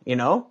day,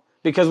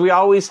 because we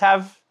always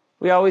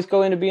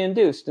go in to be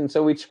induced. And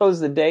so we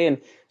chose the day,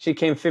 and she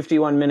came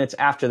 51 minutes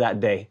after that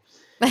day.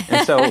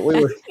 And so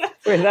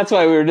that's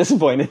why we were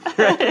disappointed,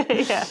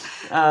 right? Yeah.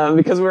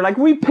 Because we were like,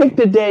 we picked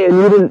a day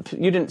and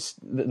you didn't,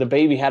 the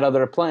baby had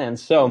other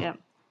plans. So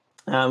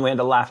we had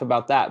to laugh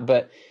about that.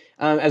 But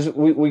as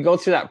we go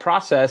through that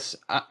process,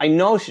 I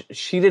know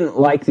she didn't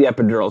like the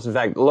epidurals. In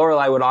fact,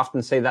 Lorelai would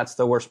often say that's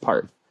the worst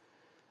part.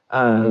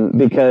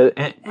 Because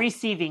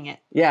receiving it.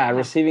 Yeah,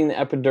 receiving the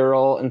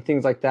epidural and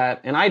things like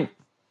that. And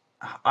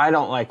I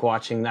don't like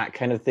watching that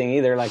kind of thing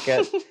either. Like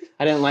I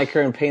didn't like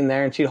her in pain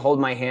there, and she'd hold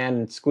my hand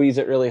and squeeze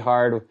it really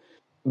hard.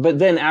 But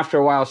then after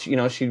a while,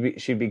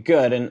 she'd be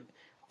good. And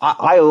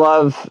I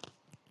love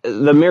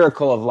the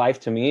miracle of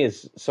life. To me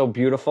is so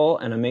beautiful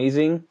and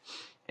amazing,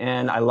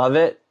 and I love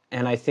it.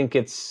 And I think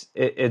it's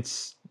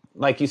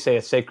like you say,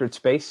 a sacred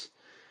space.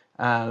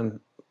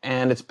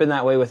 And it's been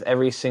that way with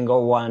every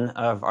single one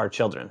of our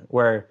children,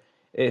 where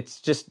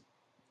it's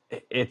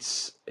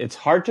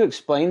hard to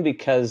explain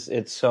because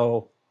it's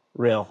so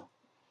real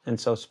and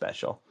so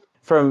special.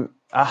 From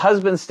a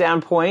husband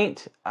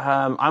standpoint,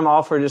 I'm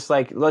all for just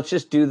like, let's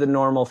just do the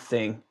normal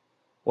thing,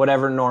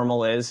 whatever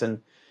normal is, and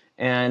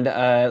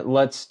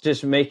let's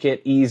just make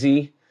it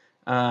easy.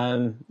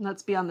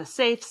 Let's be on the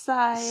safe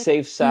side.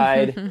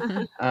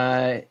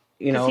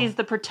 Because he's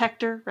the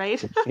protector,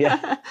 right?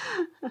 Yeah.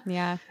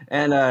 Yeah.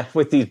 And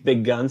with these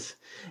big guns.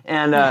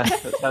 And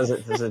that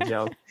was a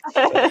joke.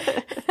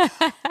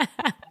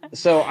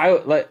 So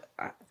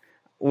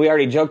we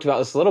already joked about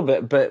this a little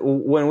bit, but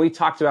when we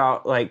talked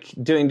about like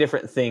doing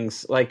different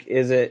things, like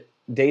is it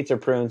dates or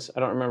prunes?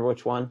 I don't remember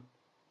which one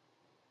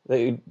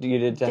that you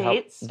did to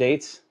dates. Help.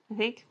 Dates? I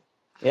think.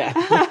 Yeah.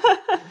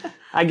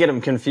 I get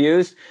them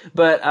confused,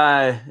 but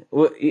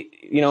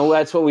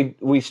that's what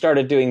we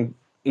started doing,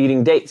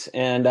 eating dates,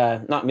 and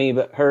not me,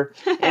 but her.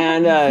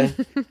 And and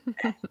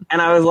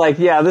I was like,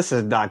 yeah, this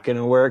is not going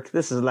to work.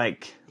 This is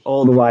like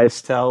old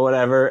wives' tale,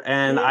 whatever.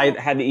 And I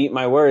had to eat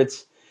my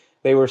words.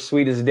 They were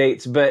sweet as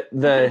dates, but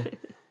and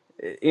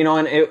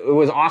it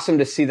was awesome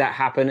to see that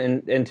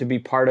happen and to be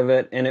part of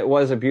it. And it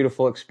was a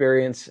beautiful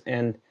experience.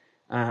 And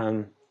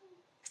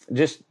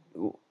just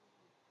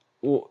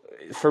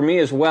for me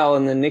as well,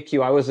 in the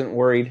NICU, I wasn't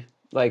worried.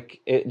 Like,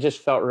 it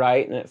just felt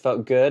right and it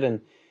felt good. And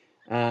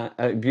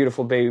a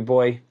beautiful baby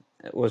boy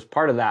was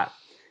part of that.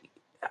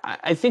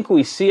 I think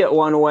we see it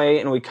one way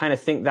and we kind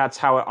of think that's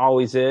how it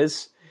always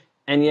is.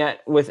 And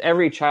yet with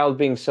every child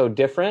being so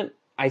different,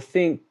 I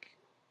think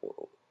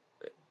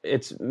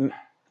it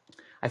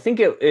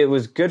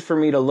was good for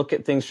me to look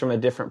at things from a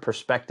different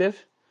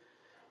perspective.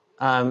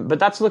 But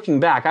that's looking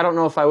back. I don't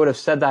know if I would have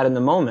said that in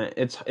the moment.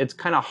 It's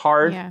kind of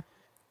hard. Yeah.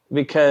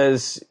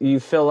 Because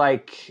you feel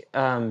like,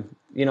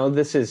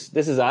 this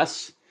is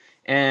us.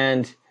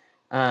 And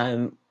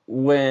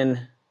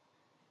when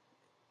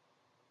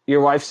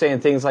your wife's saying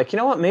things like, you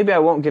know what, maybe I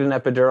won't get an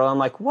epidural. I'm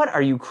like, what,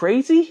 are you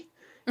crazy?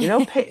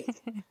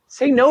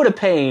 Say no to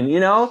pain,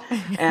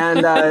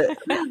 and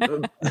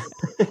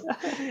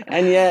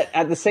and yet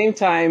at the same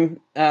time,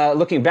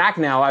 looking back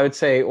now, I would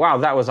say, wow,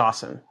 that was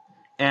awesome.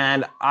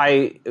 And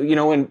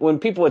when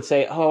people would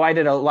say, oh, I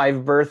did a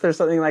live birth or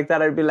something like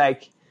that, I'd be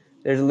like,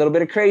 there's a little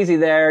bit of crazy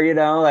there,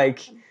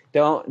 like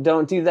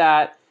don't do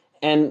that.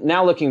 And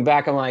now looking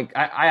back, I'm like,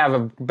 I have a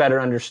better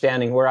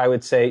understanding where I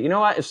would say, you know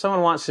what, if someone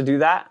wants to do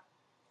that,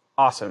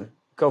 awesome,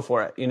 go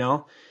for it,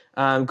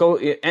 go.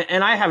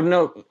 And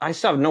I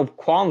still have no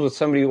qualms with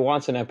somebody who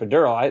wants an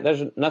epidural.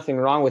 There's nothing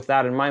wrong with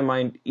that in my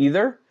mind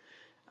either.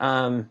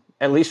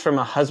 At least from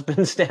a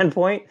husband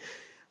standpoint.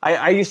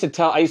 I used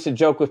to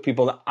joke with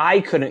people that I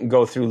couldn't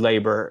go through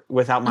labor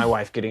without my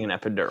wife getting an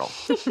epidural.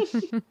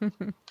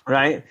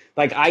 Right?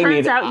 Like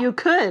Turns out you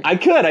could. I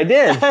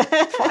did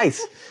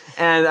twice.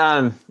 And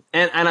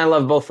I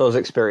love both those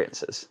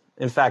experiences.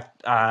 In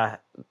fact, I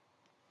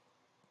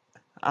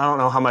don't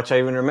know how much I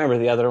even remember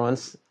the other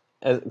ones.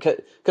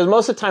 Because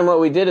most of the time what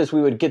we did is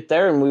we would get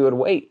there and we would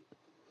wait.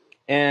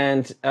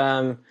 And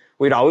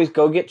we'd always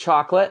go get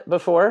chocolate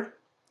before.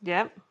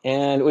 Yep.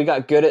 And we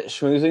got good at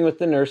schmoozing with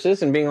the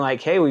nurses and being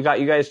like, hey, we got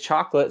you guys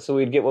chocolate, so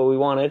we'd get what we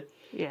wanted.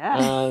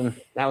 Yeah.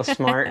 That was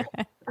smart.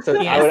 So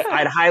yes.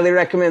 I'd highly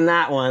recommend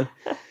that one.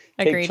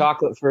 Agreed. Take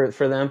chocolate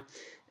for them.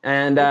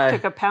 And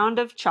took a pound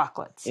of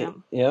chocolates.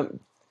 Yep.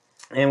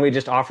 And we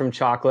just offer them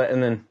chocolate,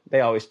 and then they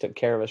always took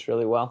care of us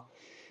really well.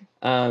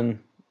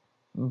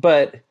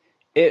 But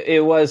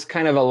it was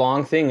kind of a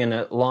long thing and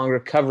a long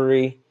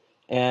recovery.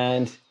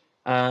 And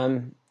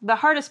the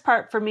hardest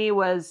part for me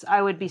was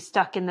I would be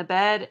stuck in the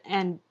bed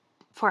and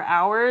for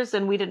hours,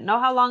 and we didn't know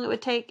how long it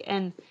would take.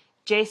 And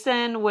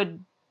Jason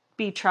would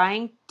be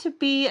trying to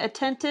be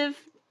attentive,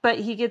 but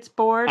he gets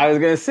bored. I was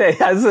going to say,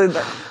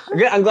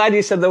 I'm glad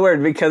you said the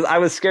word because I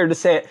was scared to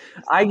say it.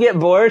 I get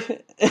bored.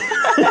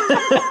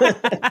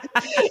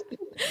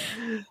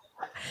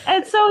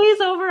 And so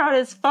he's over on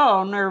his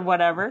phone or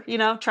whatever,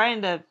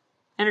 trying to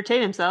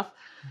entertain himself.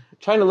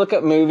 Trying to look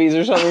up movies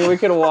or something we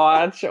could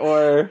watch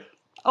or...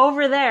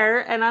 Over there,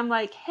 and I'm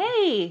like,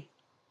 hey.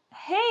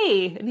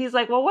 And he's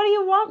like, well, what do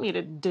you want me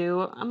to do?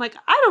 I'm like,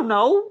 I don't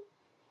know.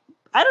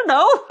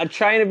 I'm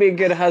trying to be a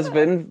good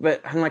husband, but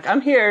I'm like,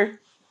 I'm here.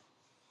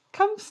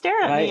 Come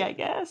stare at me, I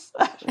guess.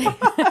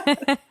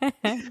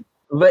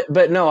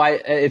 But no,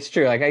 it's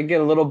true. Like I get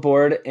a little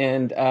bored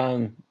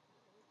and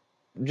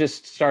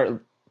just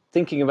start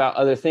thinking about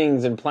other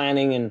things and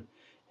planning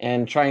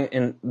and trying,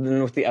 and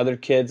then with the other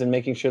kids and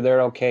making sure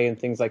they're okay and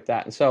things like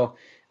that. And so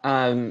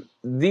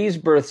these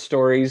birth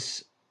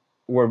stories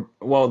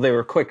they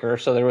were quicker,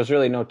 so there was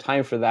really no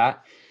time for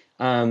that.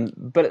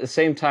 But at the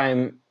same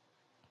time,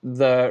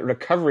 the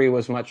recovery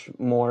was much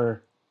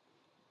more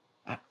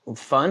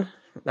fun.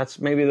 That's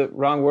maybe the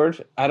wrong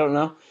word. I don't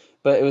know,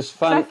 but it was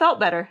fun. I felt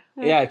better.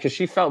 Yeah, because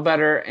she felt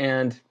better,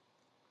 and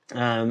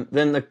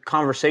then the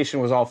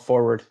conversation was all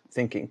forward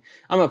thinking.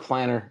 I'm a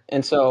planner,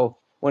 and so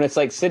when it's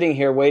like sitting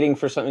here waiting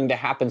for something to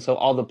happen so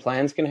all the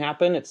plans can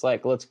happen, it's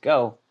like, let's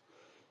go.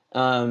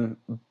 But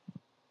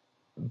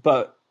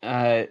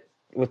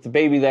with the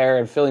baby there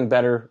and feeling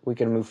better, we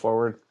can move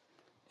forward.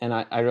 And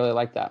I really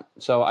like that.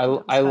 So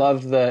I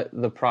love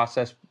the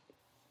process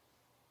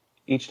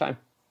each time.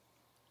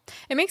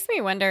 It makes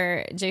me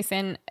wonder,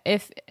 Jason,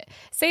 if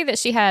say that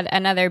she had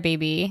another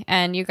baby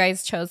and you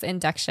guys chose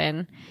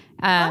induction.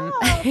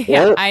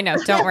 Yeah, I know.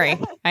 Don't worry.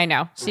 I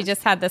know. She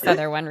just had this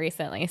other one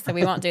recently, so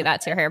we won't do that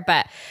to her.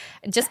 But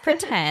just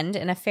pretend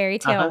in a fairy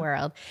tale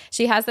world,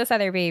 she has this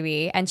other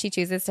baby and she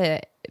chooses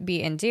to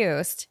be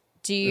induced.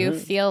 Do you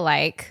feel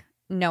like,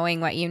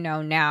 knowing what you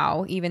know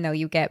now, even though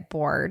you get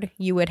bored,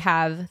 you would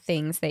have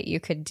things that you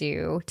could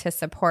do to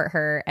support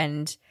her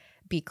and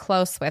be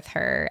close with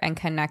her and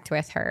connect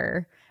with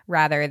her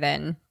rather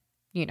than,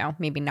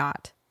 maybe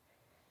not?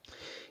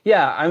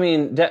 Yeah, I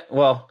mean,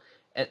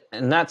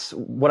 and that's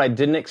what I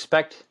didn't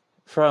expect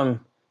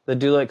from the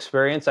doula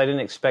experience. I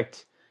didn't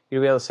expect you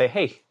to be able to say,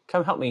 hey,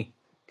 come help me.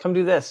 Come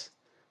do this.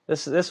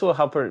 This will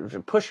help her.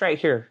 Push right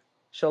here.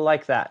 She'll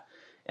like that.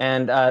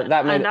 And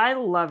I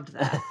loved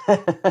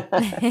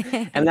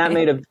that. And that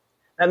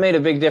made a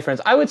big difference.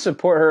 I would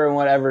support her in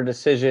whatever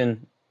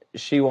decision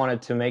she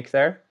wanted to make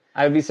there.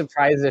 I would be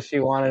surprised if she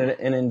wanted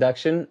an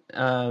induction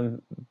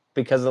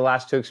because of the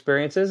last two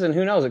experiences. And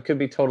who knows, it could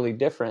be totally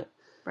different.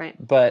 Right.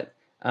 But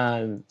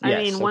I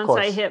mean, once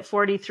I hit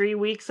 43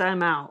 weeks,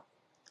 I'm out.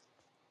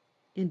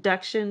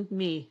 Induction,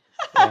 me.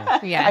 Yeah.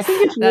 Yes, I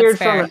think it's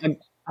weird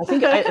I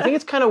think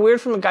it's kind of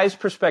weird from a guy's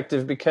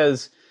perspective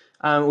because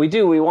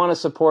we want to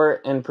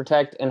support and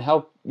protect and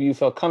help you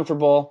feel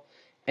comfortable.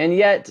 And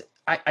yet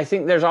I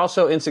think there's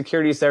also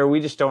insecurities there. We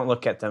just don't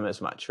look at them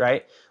as much,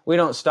 right? We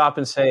don't stop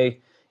and say,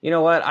 you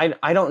know what,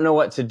 I don't know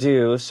what to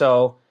do.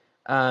 So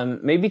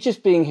maybe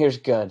just being here is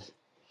good.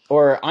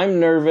 Or I'm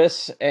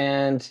nervous,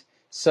 and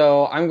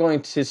so I'm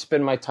going to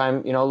spend my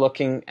time,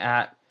 looking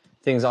at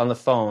things on the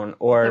phone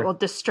or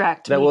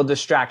that will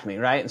distract me,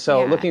 right?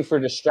 So looking for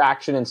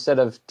distraction instead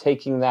of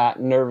taking that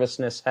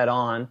nervousness head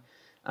on,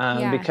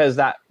 because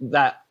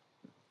that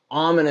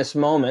ominous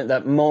moment,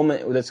 that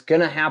moment that's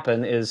going to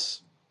happen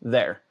is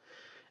there.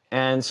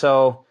 And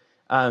so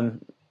I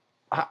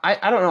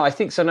don't know. I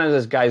think sometimes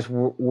as guys,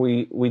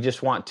 we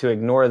just want to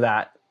ignore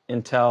that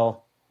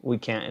until we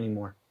can't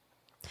anymore.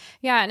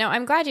 Yeah, no,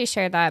 I'm glad you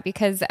shared that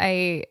because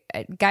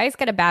guys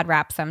get a bad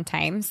rap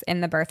sometimes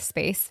in the birth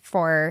space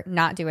for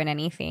not doing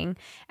anything.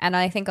 And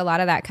I think a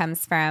lot of that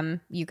comes from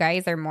you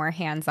guys are more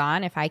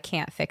hands-on. If I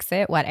can't fix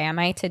it, what am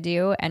I to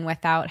do? And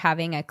without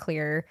having a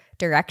clear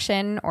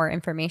direction or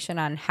information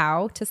on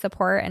how to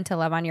support and to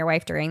love on your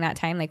wife during that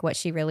time, like what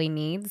she really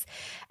needs,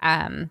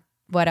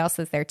 what else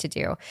is there to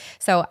do?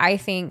 So I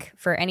think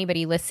for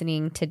anybody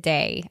listening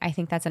today, I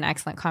think that's an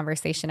excellent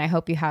conversation. I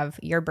hope you have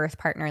your birth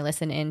partner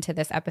listen into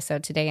this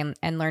episode today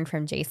and learn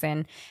from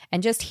Jason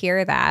and just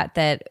hear that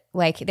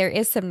like there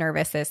is some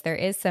nervousness, there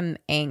is some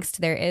angst,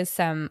 there is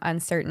some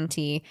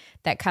uncertainty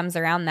that comes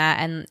around that.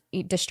 And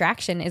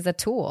distraction is a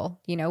tool.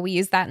 We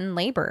use that in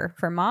labor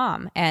for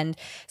mom. And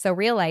so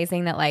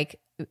realizing that like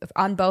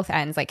on both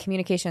ends, like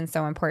communication is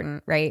so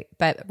important, right?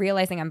 But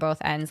realizing on both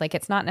ends, like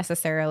it's not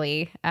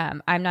necessarily,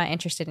 I'm not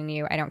interested in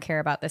you. I don't care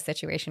about this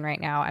situation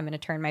right now. I'm going to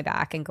turn my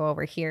back and go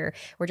over here.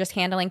 We're just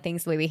handling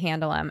things the way we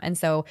handle them. And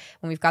so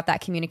when we've got that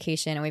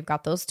communication and we've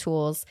got those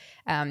tools,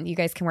 you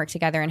guys can work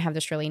together and have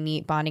this really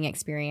neat bonding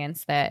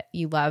experience that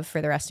you love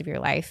for the rest of your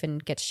life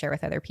and get to share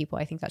with other people.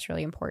 I think that's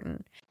really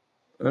important.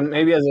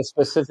 Maybe as a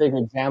specific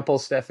example,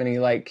 Stephanie,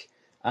 like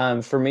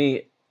for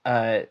me,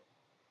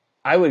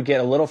 I would get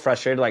a little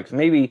frustrated, like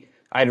maybe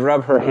I'd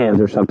rub her hands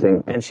or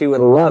something and she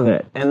would love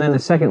it. And then a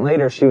second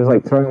later, she was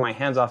like throwing my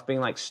hands off,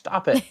 being like,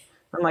 stop it.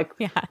 I'm like,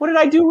 What did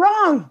I do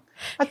wrong?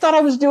 I thought I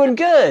was doing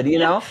good,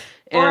 And,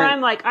 or I'm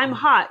like, I'm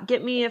hot.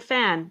 Get me a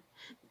fan.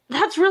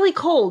 That's really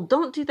cold.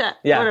 Don't do that.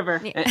 Yeah. Whatever.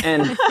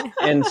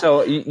 And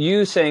so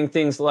you saying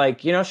things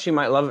like, she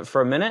might love it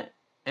for a minute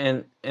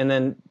and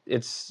then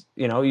it's,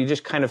 you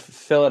just kind of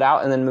fill it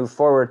out and then move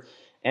forward.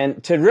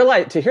 And to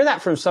hear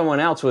that from someone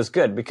else was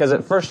good because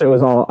at first I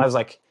was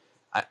like,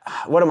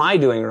 what am I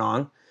doing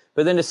wrong?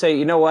 But then to say,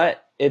 you know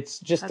what? It's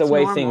just the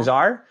way things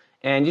are.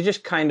 And you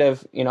just kind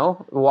of,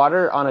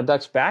 water on a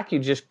duck's back. You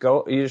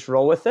just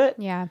roll with it.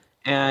 Yeah.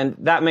 And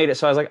that made it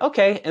so I was like,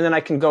 okay. And then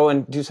I can go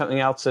and do something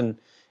else and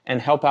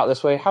help out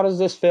this way. How does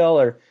this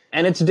feel?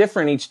 And it's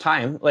different each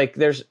time. Like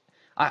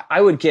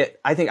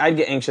I think I'd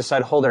get anxious.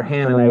 I'd hold her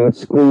hand and I would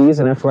squeeze.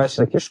 And afterwards she's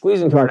like, you're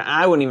squeezing too hard. And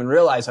I wouldn't even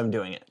realize I'm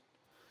doing it.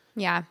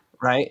 Yeah.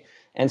 Right.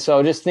 And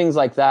so just things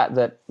like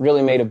that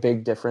really made a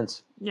big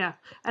difference. Yeah.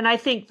 And I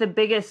think the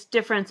biggest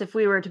difference, if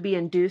we were to be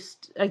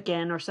induced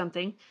again or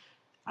something,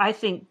 I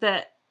think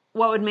that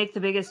what would make the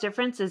biggest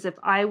difference is if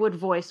I would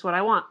voice what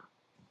I want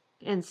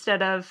and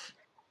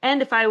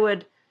if I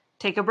would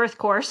take a birth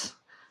course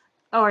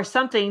or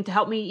something to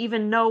help me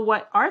even know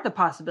what are the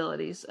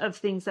possibilities of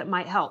things that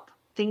might help,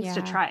 things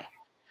to try.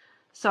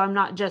 So I'm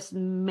not just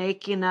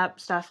making up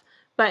stuff.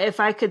 But if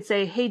I could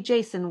say, hey,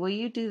 Jason, will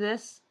you do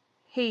this?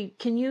 Hey,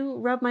 can you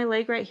rub my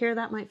leg right here?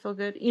 That might feel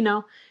good.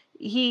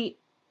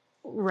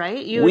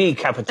 Right? Oui,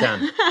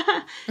 Capitan.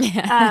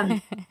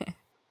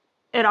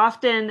 It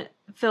often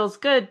feels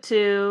good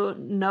to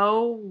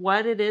know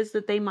what it is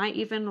that they might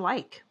even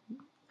like.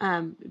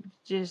 You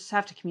just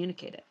have to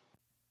communicate it.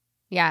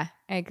 Yeah,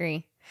 I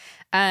agree.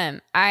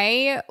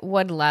 I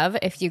would love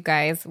if you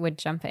guys would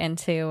jump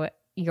into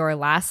your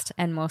last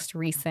and most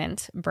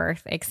recent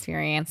birth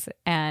experience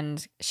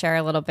and share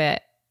a little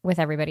bit with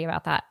everybody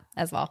about that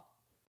as well.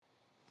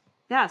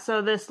 Yeah,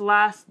 so this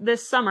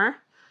summer,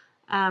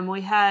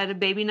 we had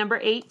baby number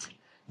 8.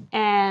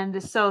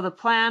 And so the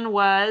plan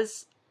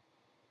was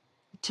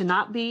to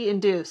not be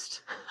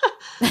induced.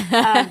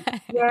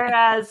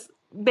 Whereas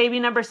baby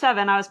number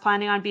 7, I was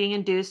planning on being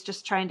induced,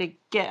 just trying to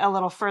get a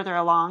little further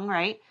along,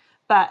 right?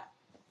 But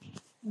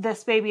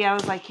this baby, I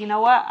was like, you know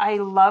what? I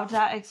loved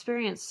that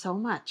experience so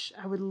much.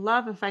 I would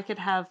love if I could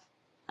have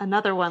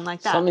another one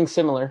like that. Something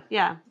similar.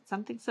 Yeah,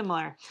 something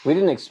similar. We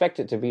didn't expect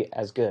it to be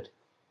as good,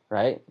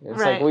 right? It's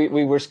right. like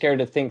we were scared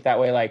to think that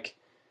way, like,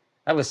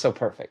 that was so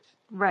perfect.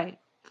 Right.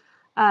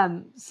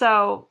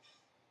 So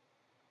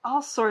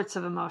all sorts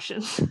of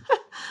emotions.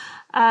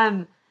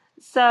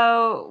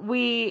 So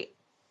we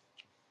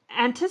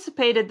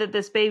anticipated that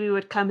this baby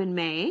would come in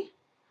May.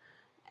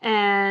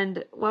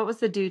 And what was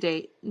the due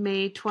date?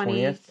 May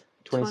 20th?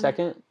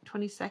 22nd?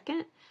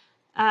 22nd?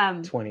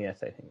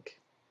 20th, I think.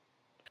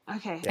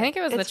 Okay. I think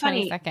it was the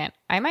 22nd.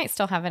 I might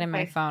still have it in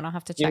my phone. I'll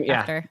have to check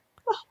after.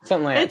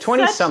 Something like that.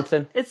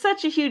 20-something. It's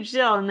such a huge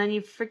deal, and then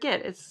you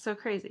forget. It's so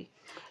crazy.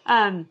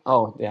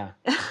 Oh, yeah.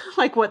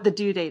 Like what the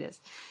due date is.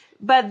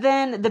 But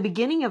then the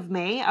beginning of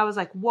May, I was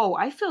like, whoa,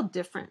 I feel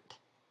different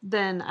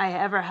than I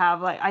ever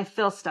have. Like, I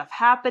feel stuff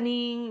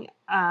happening.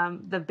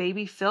 The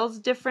baby feels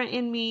different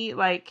in me.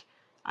 Like,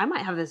 I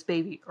might have this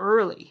baby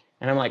early.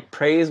 And I'm like,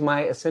 praise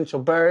my essential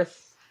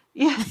birth.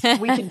 Yes,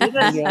 we can do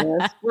this.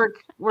 Yes.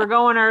 We're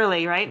going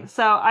early, right?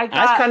 So I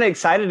was kind of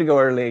excited to go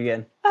early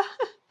again.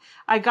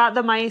 I got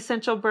the My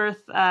Essential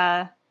Birth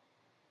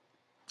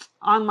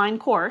online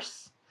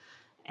course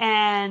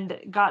and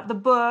got the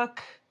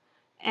book,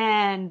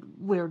 and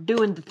we're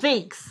doing the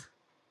things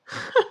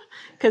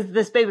because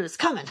this baby was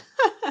coming.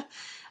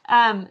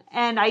 And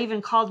I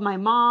even called my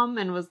mom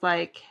and was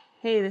like,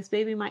 hey, this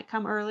baby might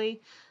come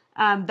early.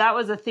 That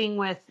was a thing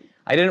with...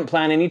 I didn't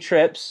plan any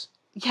trips.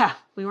 Yeah,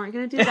 we weren't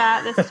going to do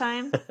that this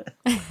time.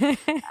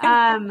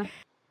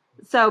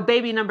 So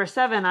baby number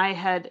 7, I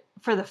had,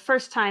 for the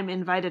first time,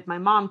 invited my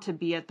mom to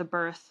be at the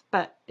birth,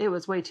 but it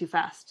was way too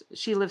fast.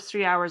 She lives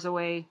 3 hours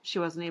away. She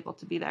wasn't able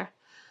to be there.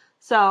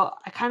 So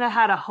I kind of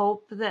had a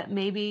hope that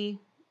maybe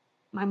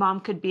my mom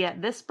could be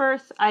at this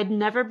birth. I'd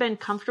never been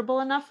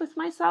comfortable enough with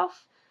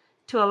myself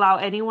to allow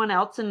anyone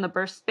else in the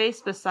birth space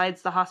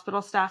besides the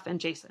hospital staff and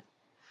Jason.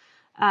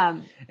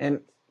 And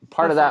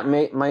part of that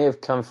may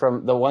have come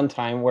from the one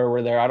time where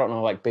we're there, I don't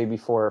know, like baby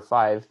 4 or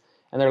 5,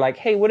 and they're like,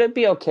 hey, would it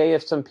be okay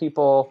if some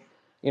people,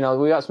 we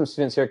got some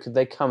students here, could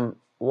they come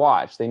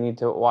watch? They need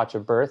to watch a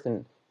birth.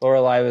 And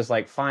Lorelai was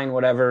like, fine,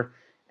 whatever.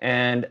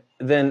 And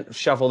then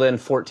shuffled in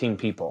 14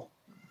 people.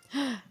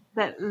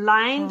 That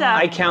lined up.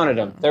 I counted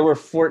them. There were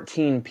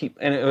 14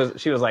 people. And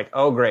she was like,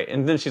 oh, great.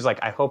 And then she's like,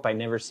 I hope I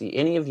never see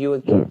any of you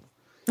again.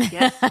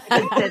 Yes, I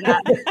did say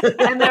that.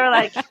 And they were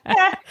like,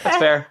 that's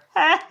fair.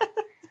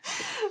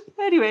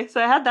 Anyway,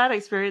 so I had that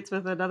experience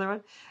with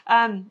another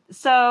one.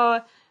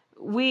 So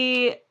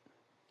we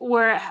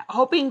were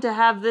hoping to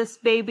have this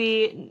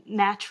baby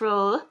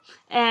natural,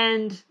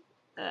 and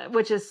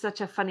which is such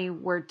a funny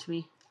word to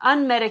me.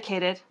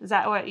 Unmedicated. Is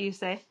that what you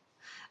say?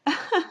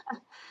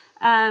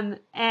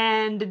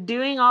 And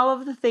doing all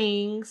of the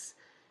things,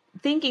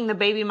 thinking the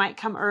baby might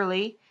come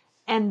early,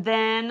 and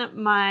then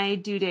my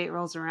due date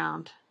rolls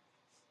around.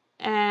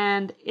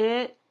 And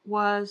it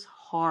was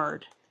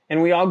hard.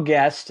 And we all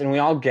guessed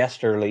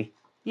early.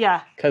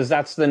 Yeah. Because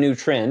that's the new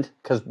trend,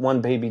 because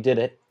one baby did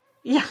it.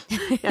 Yeah.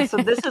 Yeah. So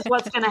this is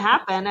what's going to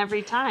happen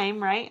every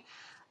time, right?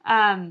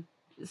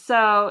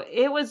 So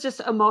it was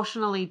just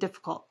emotionally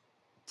difficult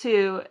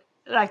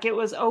it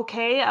was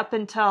okay up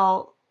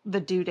until the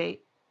due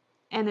date.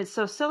 And it's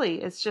so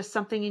silly. It's just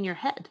something in your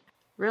head,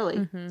 really.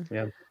 Mm-hmm.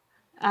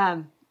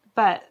 Yeah.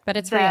 But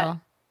it's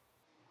real.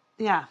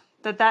 Yeah.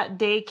 That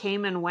day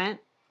came and went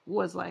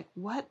was like,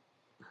 what?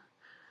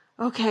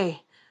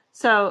 Okay.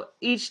 So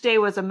each day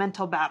was a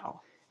mental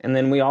battle. And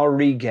then we all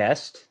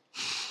re-guessed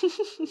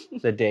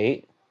the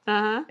date.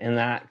 Uh-huh. And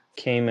that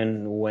came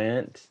and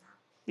went.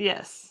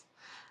 Yes.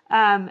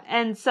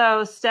 And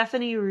so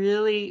Stephanie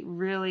really,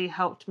 really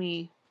helped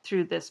me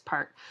through this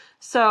part.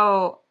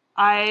 So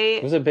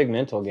it was a big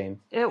mental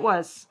game. It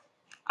was.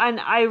 And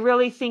I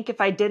really think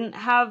if I didn't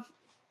have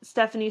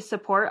Stephanie's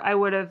support, I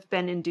would have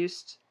been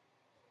induced,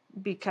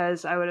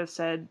 because I would have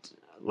said,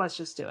 let's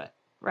just do it.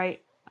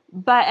 Right.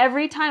 But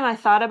every time I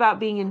thought about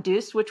being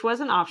induced, which was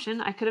an option,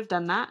 I could have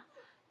done that.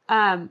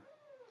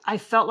 I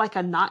felt like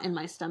a knot in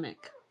my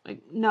stomach.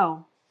 Like,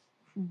 no,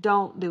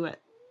 don't do it.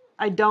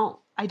 I don't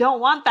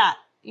want that,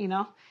 you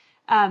know?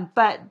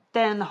 But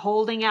then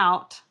holding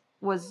out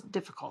was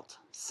difficult.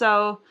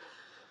 So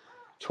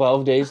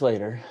 12 days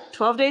later,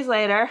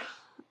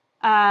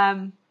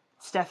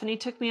 Stephanie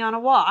took me on a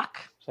walk.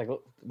 it's like,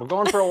 we're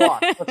going for a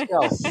walk.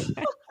 Let's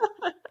go.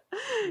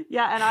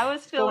 Yeah. And I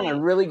was feeling Going on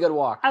a really good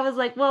walk. I was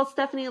like, well,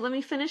 Stephanie, let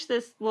me finish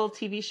this little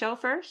TV show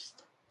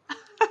first.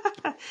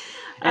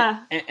 And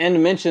to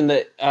mention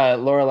that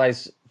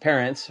Lorelai's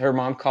parents, her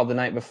mom called the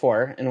night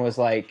before and was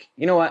like,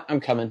 you know what?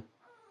 I'm coming.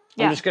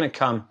 I'm just going to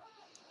come.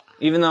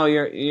 Even though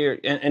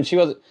and she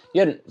wasn't,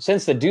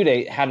 since the due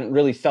date, hadn't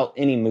really felt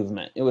any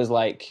movement. It was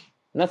like,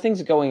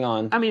 nothing's going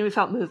on. I mean, we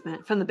felt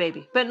movement from the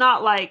baby, but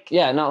not like,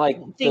 not like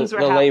things the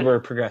were labor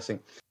progressing.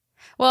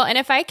 Well, and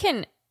if I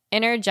can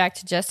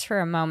interject just for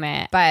a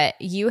moment, but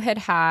you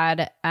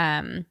had,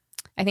 I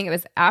think it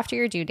was after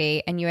your due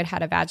date, and you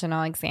had a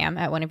vaginal exam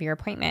at one of your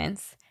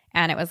appointments,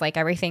 and it was like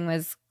everything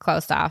was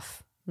closed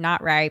off,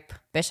 not ripe.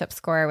 Bishop's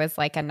score was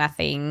like a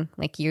nothing,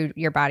 like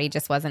your body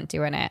just wasn't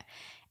doing it.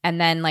 And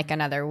then like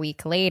another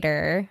week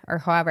later, or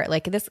however,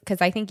 like this,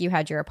 because I think you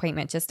had your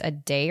appointment just a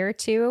day or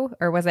two,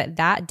 or was it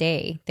that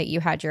day that you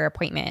had your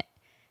appointment?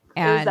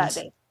 And it was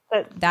that day.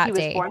 That he was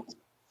day. born.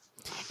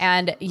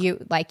 And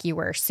you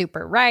were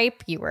super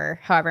ripe. You were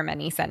however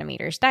many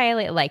centimeters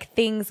dilated. Like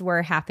things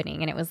were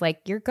happening, and it was like,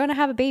 you're gonna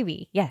have a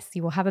baby. Yes,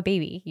 you will have a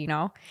baby. You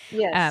know.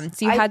 Yes.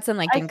 So you had some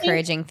like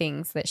encouraging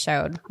things that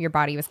showed your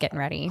body was getting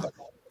ready.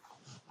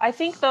 I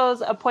think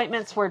those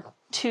appointments were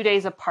 2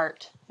 days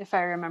apart, if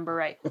I remember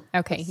right.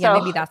 Okay. Yeah,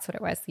 maybe that's what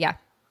it was. Yeah.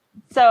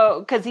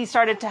 So, because he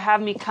started to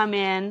have me come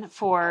in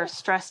for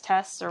stress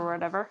tests or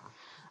whatever.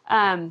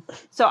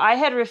 So I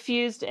had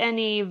refused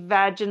any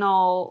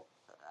vaginal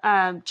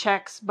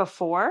checks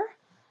before,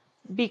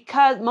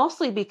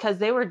 mostly because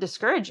they were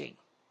discouraging.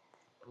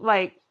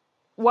 Like,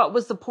 what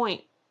was the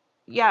point?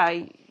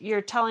 Yeah,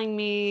 you're telling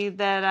me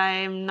that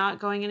I'm not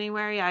going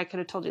anywhere. Yeah, I could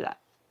have told you that,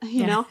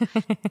 you know?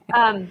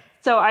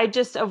 So I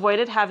just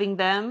avoided having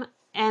them.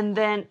 And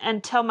then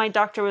until my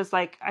doctor was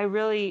like,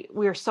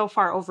 we are so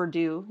far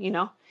overdue, you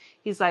know?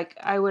 He's like,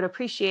 I would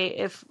appreciate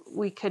if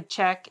we could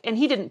check. And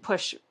he didn't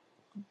push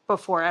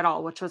before at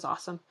all, which was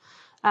awesome.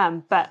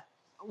 But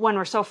when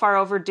we're so far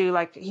overdue,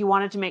 like he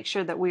wanted to make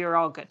sure that we were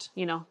all good,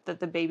 you know, that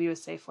the baby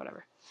was safe,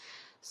 whatever.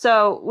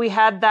 So we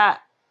had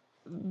that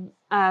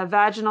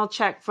vaginal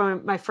check for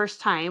my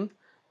first time,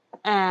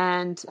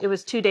 and it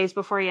was 2 days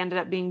before he ended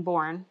up being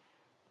born,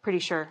 pretty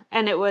sure.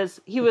 And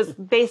he was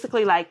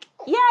basically like,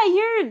 yeah,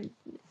 you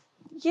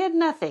had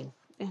nothing.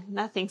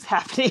 Nothing's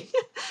happening,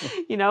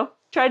 you know,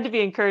 tried to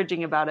be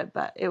encouraging about it,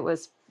 but it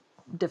was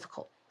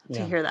difficult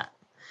to hear that.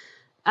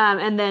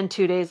 And then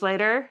 2 days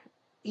later,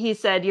 he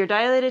said, you're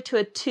dilated to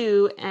a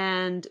 2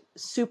 and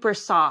super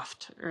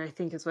soft, or I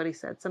think is what he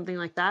said, something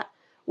like that.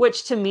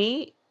 Which to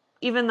me,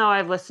 even though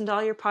I've listened to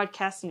all your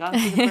podcasts and gone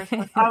through the first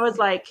one, I was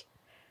like,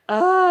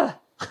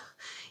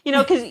 you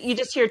know, because you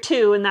just hear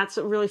 2 and that's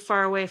really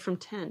far away from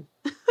 10.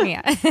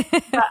 Yeah.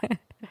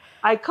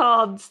 I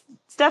called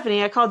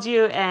Stephanie, I called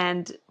you,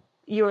 and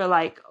you were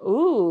like,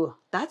 ooh,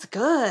 that's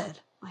good.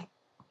 Like,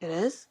 it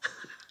is?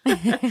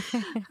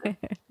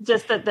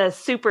 Just the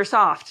super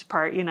soft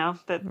part, you know?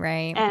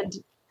 Right.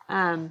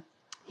 And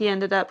he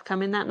ended up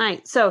coming that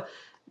night. So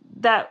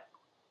that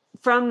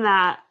from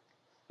that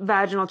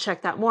vaginal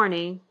check that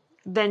morning,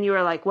 then you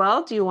were like,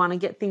 well, do you want to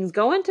get things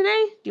going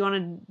today? Do you want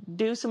to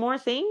do some more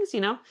things,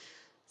 you know?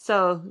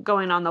 So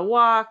going on the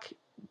walk,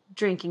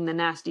 drinking the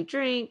nasty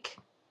drink,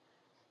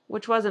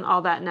 which wasn't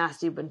all that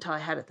nasty but until I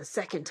had it the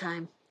second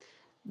time.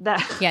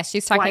 Yeah,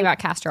 she's talking about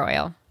castor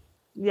oil.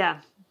 Yeah,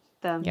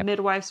 the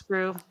midwife's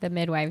brew. The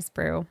midwife's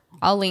brew.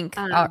 I'll link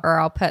or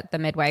I'll put the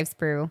midwife's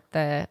brew,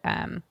 the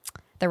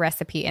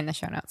recipe in the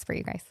show notes for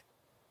you guys.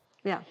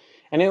 Yeah.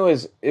 And it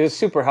was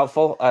super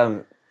helpful.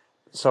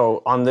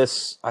 So on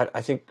this,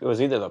 I think it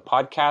was either the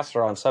podcast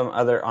or on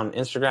on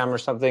Instagram or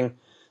something,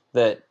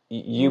 that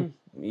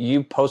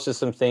you posted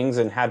some things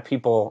and had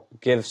people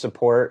give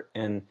support,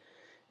 and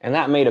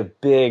that made a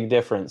big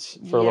difference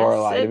for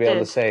Lorelai to be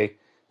able to say,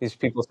 these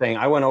people saying,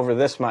 I went over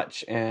this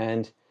much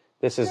and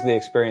this is the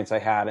experience I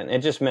had. And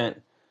it just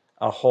meant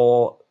a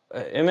whole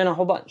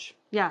bunch.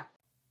 Yeah.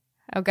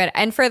 Oh, good.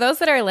 And for those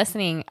that are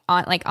listening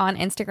on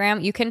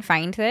Instagram, you can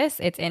find this.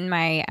 It's in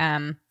my,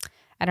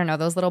 I don't know,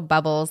 those little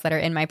bubbles that are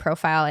in my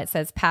profile. It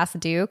says past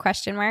due ?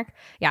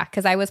 Yeah.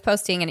 Cause I was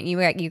posting, and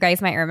you guys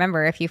might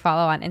remember if you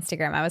follow on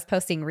Instagram, I was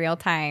posting real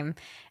time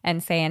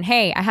and saying,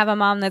 hey, I have a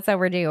mom that's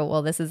overdue.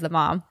 Well, this is the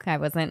mom. I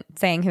wasn't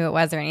saying who it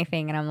was or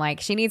anything. And I'm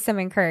like, she needs some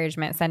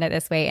encouragement. Send it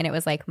this way. And it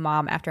was like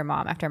mom after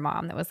mom after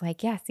mom that was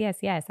like, yes,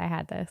 I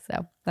had this.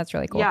 So that's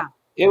really cool. Yeah.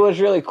 It was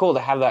really cool to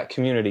have that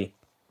community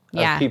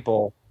of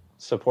people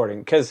supporting.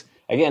 Because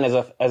again, as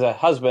a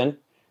husband,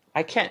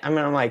 I can't. I mean,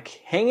 I'm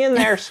like, hang in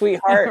there,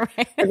 sweetheart.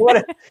 Right. Like,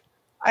 what?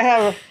 I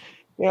have,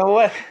 you know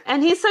what?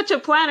 And he's such a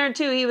planner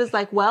too. He was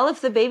like, well,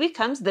 if the baby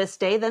comes this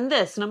day, then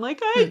this. And I'm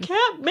like, I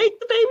can't make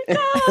the baby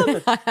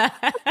come.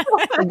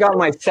 I've got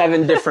my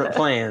 7 different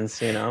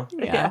plans, you know?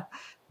 Yeah.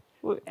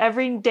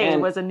 Every day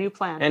was a new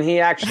plan. And he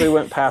actually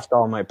went past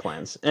all my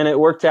plans. And it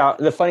worked out.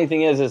 The funny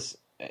thing is,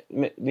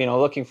 you know,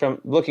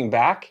 looking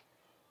back,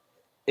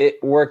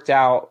 it worked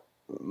out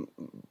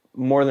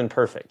more than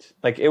perfect.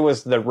 Like, it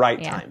was the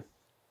right time.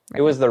 Right.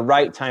 It was the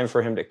right time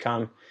for him to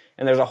come.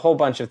 And there's a whole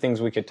bunch of things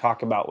we could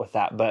talk about with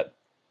that, but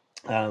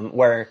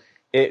where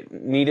it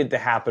needed to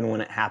happen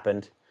when it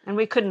happened. And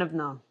we couldn't have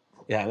known.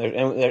 Yeah,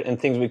 and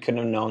things we couldn't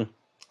have known.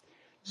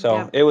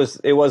 So it was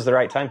the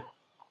right time.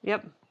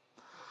 Yep.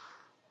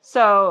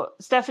 So,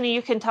 Stephanie,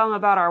 you can tell them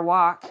about our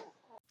walk.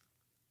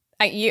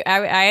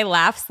 I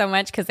laughed so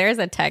much because there's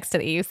a text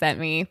that you sent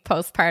me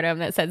postpartum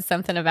that said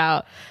something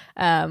about,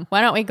 why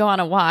don't we go on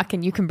a walk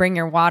and you can bring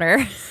your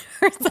water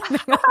or something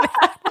like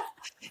that.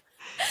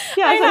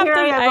 Yeah, I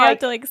have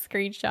to like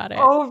screenshot it.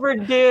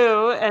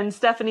 Overdue. And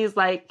Stephanie's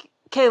like,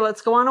 okay,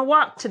 let's go on a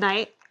walk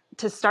tonight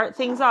to start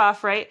things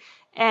off, right?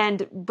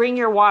 And bring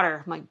your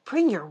water. I'm like,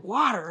 bring your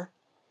water?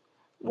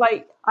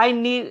 Like,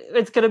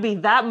 it's going to be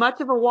that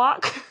much of a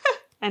walk?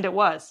 And it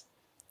was.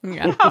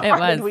 Yeah, it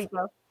was. Did we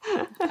go?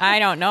 I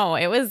don't know.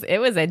 It was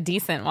a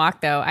decent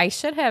walk though. I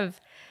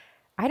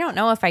don't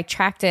know if I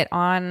tracked it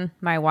on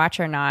my watch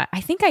or not. I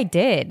think I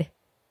did.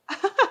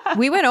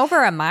 We went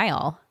over a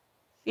mile.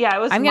 Yeah, it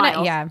was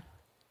miles.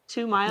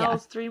 2 miles, yeah.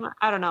 3 miles.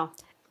 I don't know.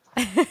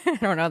 I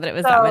don't know that it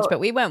was that much, but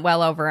we went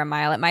well over a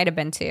mile. It might have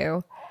been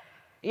 2.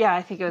 Yeah,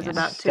 I think it was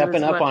about 2.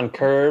 Stepping up on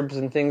curbs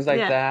and things like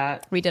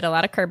that. We did a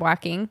lot of curb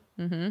walking.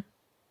 Mm-hmm.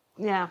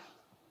 Yeah.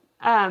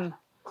 And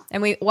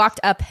we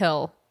walked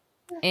uphill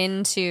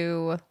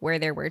into where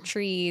there were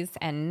trees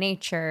and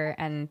nature,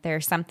 and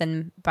there's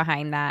something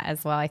behind that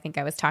as well. I think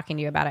I was talking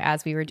to you about it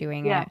as we were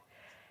doing it.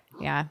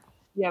 Yeah.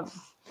 Yep.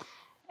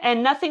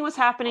 And nothing was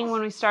happening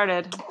when we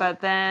started,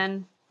 but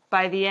then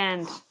by the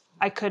end,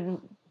 I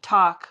couldn't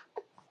talk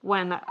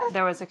when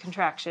there was a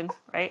contraction,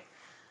 right?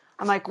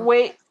 I'm like,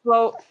 wait,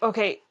 slow,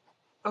 okay,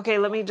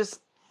 let me just,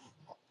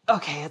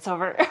 it's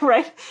over,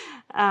 right?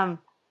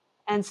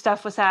 And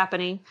stuff was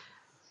happening.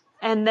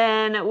 And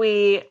then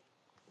we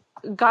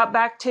got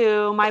back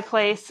to my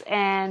place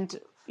and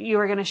you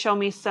were going to show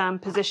me some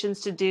positions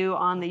to do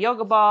on the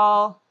yoga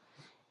ball.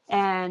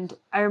 And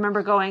I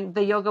remember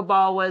the yoga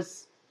ball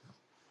was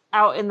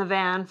out in the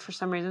van for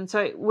some reason.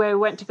 So we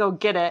went to go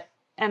get it.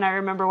 And I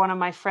remember one of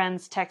my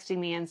friends texting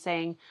me and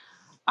saying,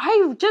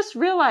 I just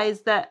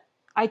realized that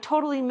I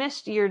totally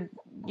missed your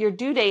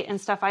due date and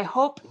stuff. I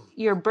hope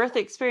your birth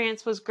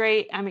experience was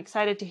great. I'm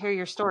excited to hear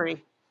your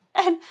story.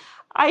 And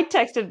I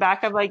texted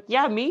back. I'm like,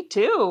 yeah, me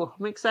too.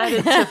 I'm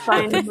excited to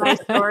find my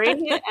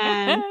story.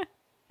 And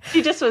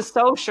she just was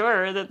so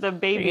sure that the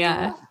baby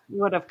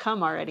would have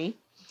come already.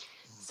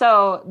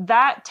 So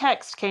that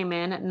text came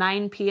in at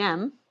 9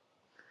 p.m.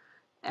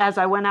 as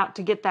I went out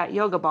to get that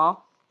yoga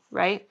ball,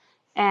 right?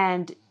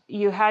 And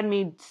you had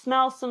me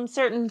smell some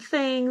certain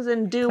things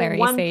and do Clary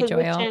one sage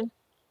position. Oil.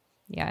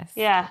 Yes.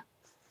 Yeah.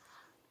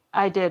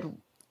 I did.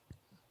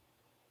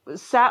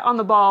 Sat on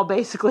the ball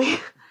basically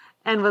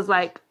and was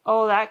like,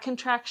 oh, that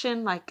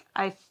contraction, like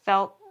I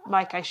felt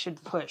like I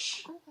should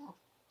push.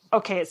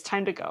 Okay, it's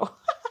time to go.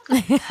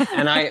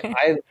 And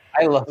I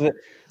love it.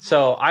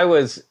 So I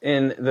was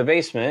in the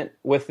basement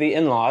with the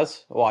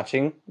in-laws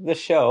watching the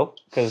show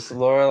because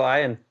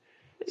Lorelai and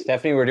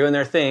Stephanie were doing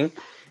their thing.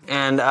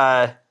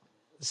 And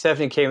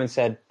Stephanie came and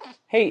said,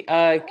 hey,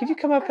 could you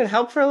come up and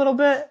help for a little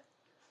bit?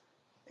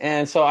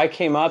 And so I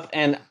came up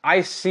and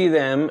I see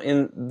them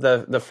in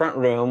the front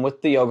room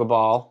with the yoga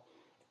ball.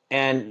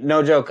 And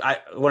no joke,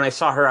 when I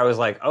saw her, I was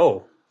like,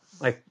 oh,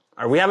 like,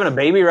 are we having a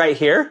baby right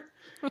here?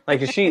 Like,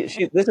 this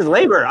is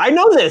labor. I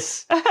know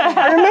this.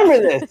 I remember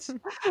this.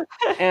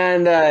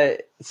 And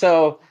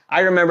so I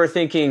remember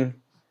thinking,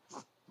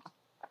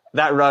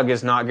 that rug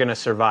is not going to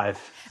survive.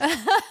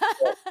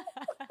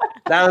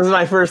 That was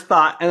my first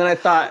thought. And then I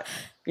thought,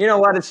 you know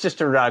what? It's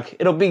just a rug.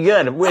 It'll be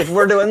good. If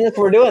we're doing this,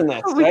 we're doing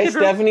this. Right?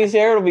 Stephanie's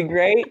here. It'll be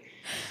great.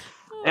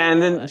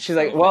 And then she's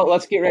like, well,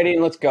 let's get ready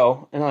and let's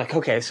go. And I'm like,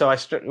 okay. So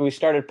we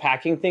started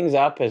packing things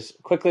up as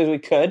quickly as we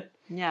could.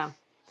 Yeah.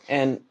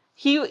 And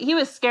he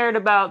was scared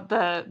about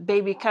the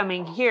baby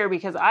coming here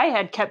because I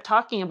had kept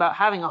talking about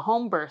having a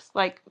home birth.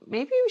 Like,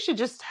 maybe we should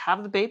just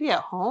have the baby at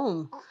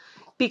home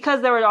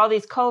because there were all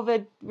these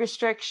COVID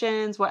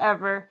restrictions,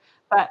 whatever.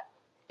 But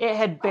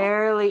it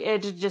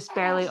just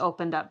barely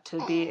opened up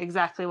to be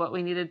exactly what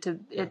we needed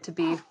it to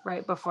be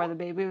right before the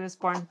baby was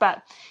born.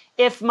 But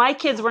if my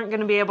kids weren't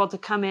going to be able to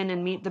come in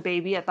and meet the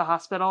baby at the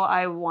hospital,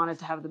 I wanted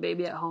to have the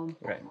baby at home.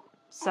 Right.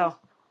 So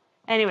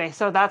anyway,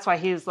 so that's why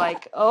he's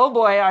like, oh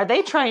boy, are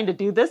they trying to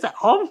do this at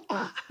home?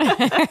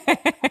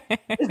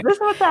 Is this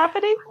what's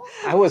happening?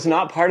 I was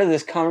not part of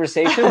this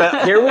conversation,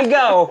 but here we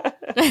go.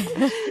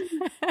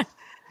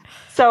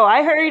 So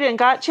I hurried and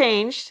got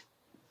changed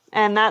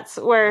And that's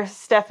where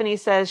Stephanie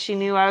says she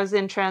knew I was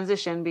in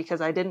transition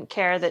because I didn't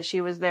care that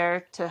she was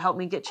there to help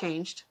me get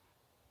changed.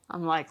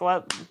 I'm like,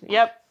 well,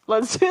 yep,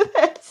 let's do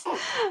this.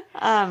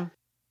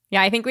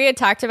 Yeah, I think we had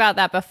talked about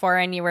that before,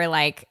 and you were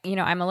like,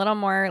 I'm a little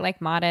more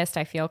like modest.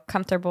 I feel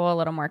comfortable, a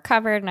little more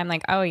covered. And I'm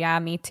like, oh yeah,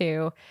 me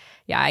too.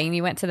 Yeah, and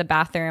you went to the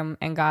bathroom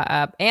and got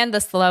up, and the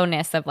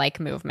slowness of like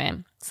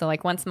movement. So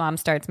like once mom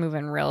starts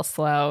moving real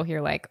slow,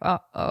 you're like,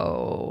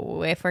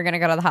 oh, if we're going to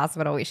go to the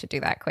hospital, we should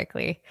do that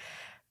quickly.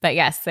 But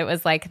yes, it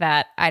was like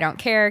that. I don't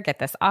care. Get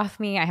this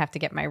off me. I have to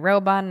get my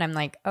robe on. And I'm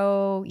like,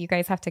 oh, you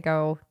guys have to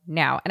go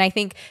now. And I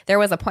think there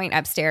was a point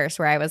upstairs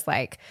where I was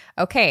like,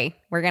 okay,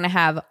 we're going to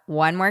have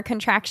one more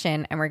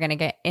contraction and we're going to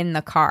get in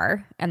the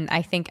car. And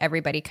I think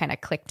everybody kind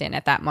of clicked in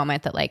at that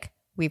moment that like,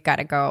 we've got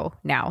to go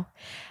now,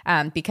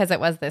 because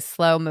it was this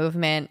slow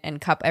movement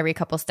and every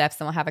couple steps,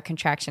 then we'll have a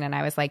contraction. And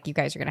I was like, you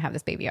guys are going to have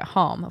this baby at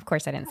home. Of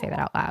course, I didn't say that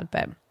out loud,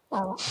 but a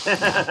little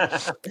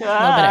bit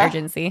of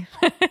urgency.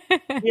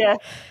 Yeah,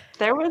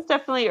 there was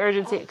definitely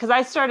urgency because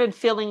I started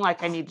feeling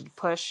like I needed to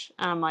push.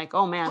 And I'm like,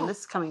 oh man,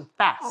 this is coming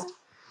fast.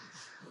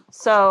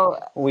 So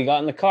we got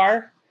in the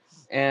car,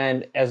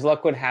 and as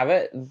luck would have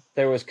it,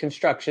 there was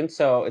construction.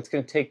 So it's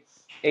going to take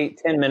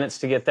 8-10 minutes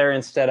to get there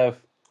instead of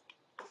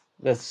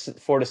the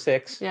 4 to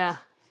 6. Yeah.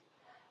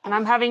 And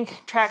I'm having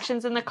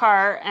contractions in the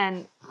car.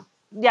 And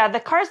yeah,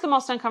 the car is the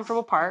most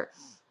uncomfortable part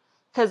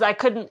because I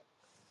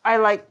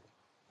like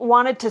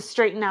wanted to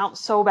straighten out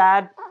so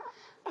bad.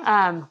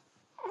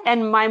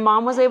 And my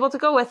mom was able to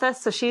go with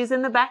us. So she's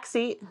in the back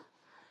seat.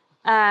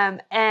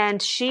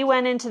 And she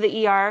went into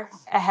the ER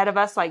ahead of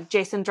us. Like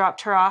Jason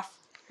dropped her off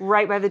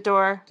right by the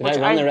door. Did I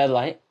run the red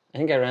light? I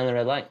think I ran the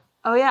red light.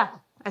 Oh yeah.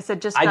 I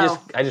said, just go.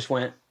 I just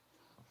went.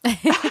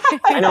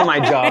 I know my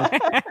job.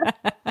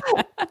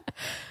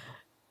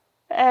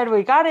 And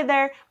we got in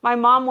there. My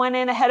mom went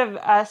in ahead of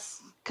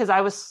us because I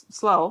was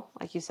slow,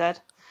 like you said.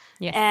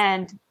 Yes.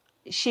 And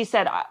she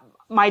said,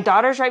 my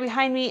daughter's right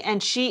behind me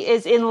and she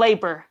is in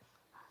labor.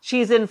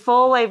 She's in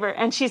full labor.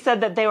 And she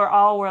said that they were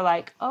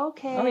like,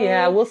 okay. Oh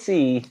yeah, we'll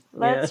see.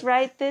 Let's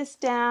write this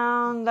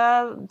down.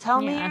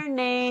 Tell me your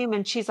name.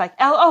 And she's like,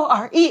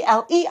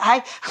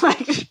 Lorelei,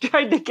 like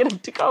trying to get him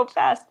to go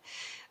fast.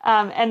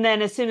 And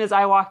then as soon as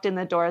I walked in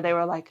the door, they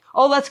were like,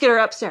 oh, let's get her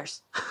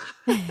upstairs.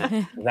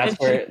 That's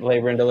where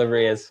labor and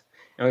delivery is.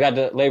 And we got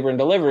to labor and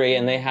delivery,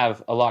 and they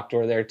have a locked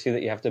door there too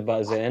that you have to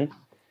buzz in.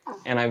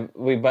 And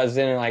we buzzed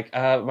in and like,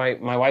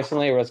 my wife's in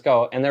labor, let's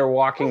go. And they're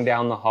walking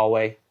down the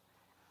hallway.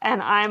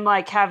 And I'm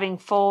like having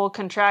full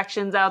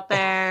contractions out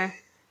there.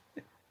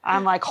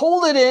 I'm like,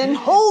 hold it in. And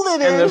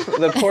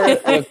the poor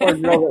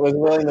girl that was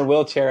rolling the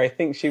wheelchair, I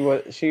think she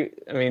was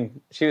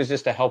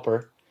just a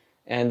helper.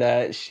 And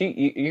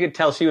you could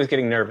tell she was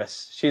getting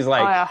nervous. She's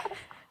like, oh, yeah.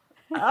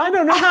 I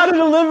don't know how to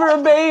deliver a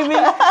baby.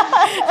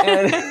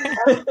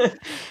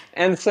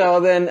 and so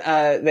then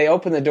they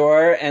open the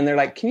door and they're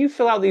like, can you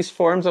fill out these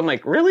forms? I'm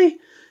like, really?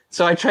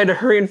 So I tried to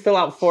hurry and fill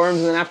out forms.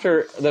 And then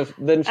after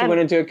then she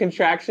went into a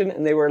contraction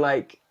and they were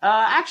like,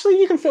 actually,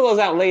 you can fill those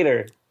out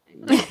later.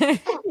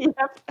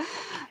 Yep.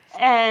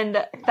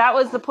 And that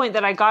was the point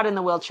that I got in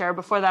the wheelchair.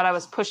 Before that, I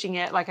was pushing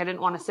it. Like I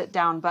didn't want to sit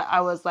down, but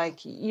I was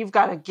like, you've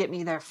got to get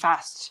me there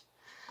fast.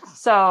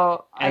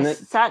 So I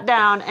sat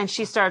down and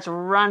she starts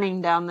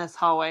running down this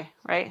hallway,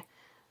 right?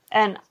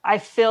 And I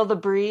feel the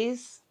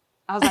breeze.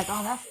 I was like,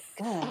 oh, that's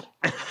good.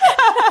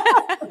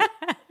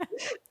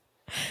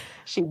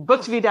 She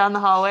booked me down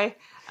the hallway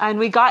and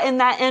we got in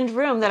that end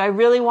room that I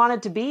really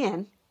wanted to be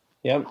in.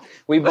 Yep.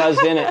 We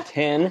buzzed in at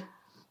 10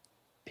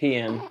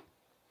 p.m.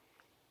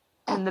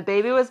 And the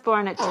baby was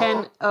born at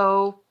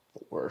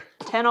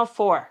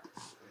 10:04.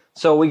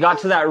 So we got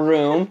to that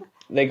room.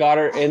 They got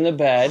her in the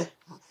bed.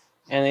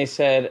 And they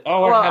said,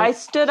 oh, well, I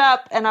stood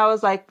up and I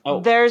was like,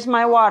 there's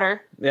my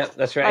water. Yeah,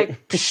 that's right. Like,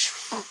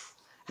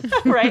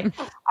 right.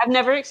 I've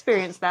never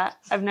experienced that.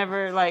 I've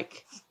never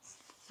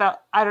felt,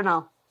 I don't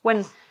know.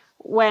 When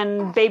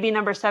baby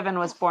number 7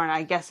 was born,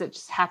 I guess it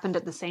just happened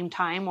at the same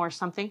time or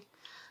something.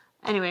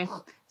 Anyway,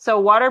 so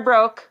water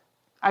broke.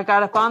 I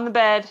got up on the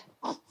bed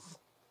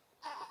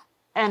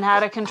and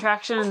had a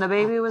contraction and the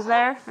baby was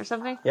there or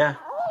something. Yeah.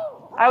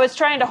 I was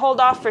trying to hold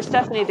off for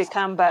Stephanie to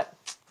come, but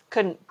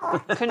couldn't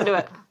do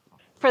it.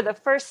 For the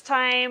first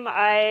time,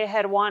 I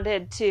had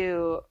wanted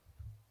to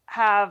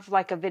have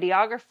like a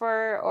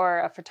videographer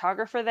or a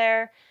photographer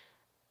there.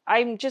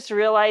 I'm just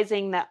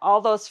realizing that all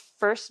those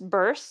first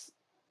births,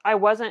 I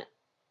wasn't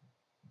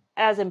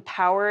as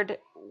empowered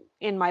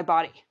in my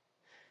body.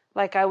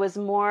 Like I was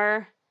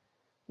more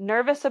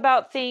nervous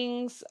about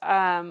things,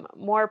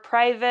 more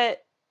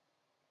private,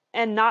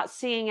 and not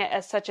seeing it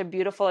as such a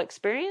beautiful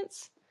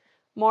experience,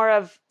 more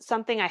of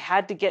something I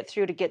had to get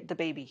through to get the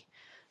baby.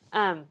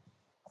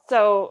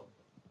 So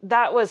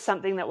that was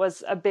something that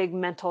was a big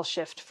mental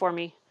shift for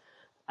me,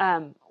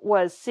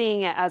 was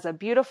seeing it as a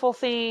beautiful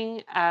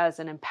thing, as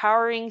an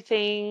empowering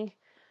thing,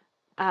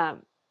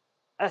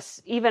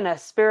 even a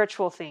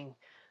spiritual thing,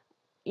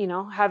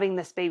 having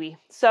this baby.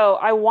 So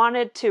I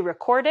wanted to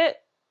record it,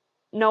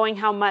 knowing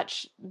how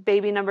much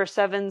baby number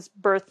 7's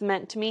birth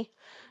meant to me.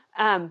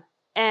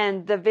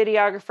 And the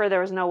videographer,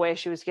 there was no way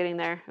she was getting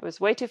there. It was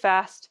way too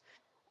fast.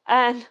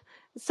 And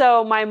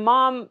so my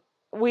mom,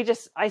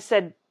 I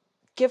said,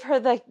 give her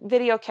the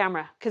video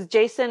camera. Because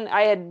Jason,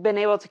 I had been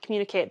able to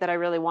communicate that I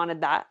really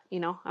wanted that.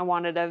 I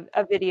wanted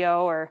a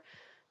video or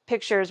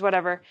pictures,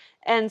 whatever.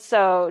 And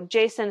so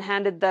Jason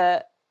handed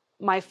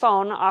my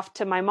phone off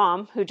to my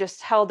mom, who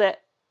just held it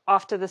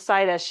off to the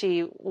side as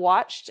she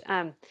watched.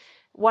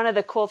 One of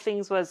the cool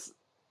things was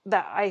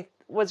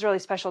was really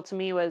special to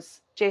me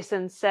was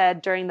Jason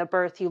said during the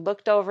birth, he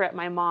looked over at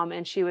my mom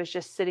and she was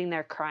just sitting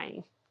there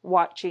crying,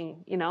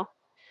 watching,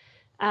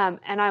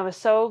 and I was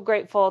so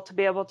grateful to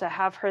be able to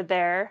have her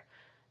there.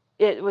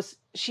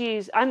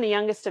 I'm the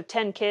youngest of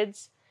 10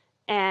 kids,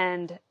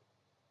 and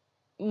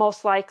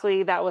most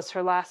likely that was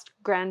her last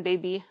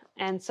grandbaby.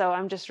 And so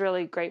I'm just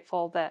really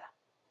grateful that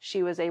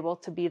she was able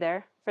to be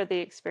there for the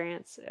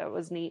experience. It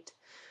was neat.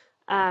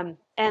 And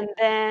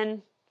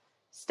then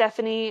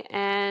Stephanie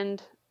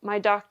and my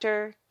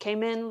doctor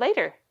came in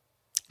later.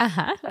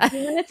 A few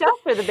minutes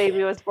after the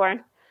baby was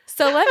born.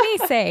 So let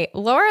me say,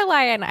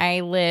 Lorelai and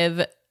I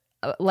live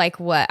like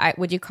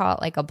would you call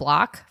it, like a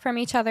block from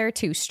each other,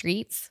 2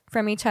 streets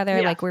from each other.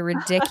 Yeah. Like we're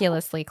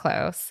ridiculously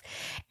close.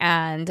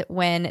 And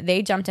when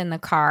they jumped in the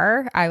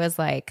car, I was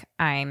like,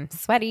 I'm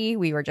sweaty.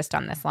 We were just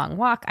on this long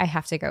walk. I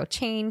have to go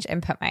change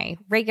and put my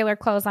regular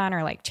clothes on,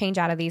 or like change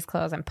out of these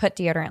clothes and put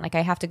deodorant. Like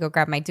I have to go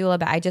grab my doula,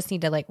 but I just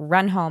need to like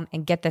run home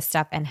and get this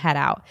stuff and head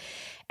out.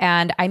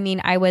 And I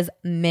mean, I was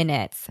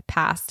minutes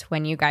past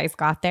when you guys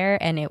got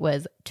there, and it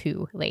was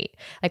too late.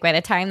 Like by the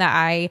time that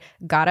I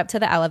got up to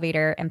the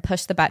elevator and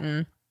pushed the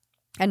button,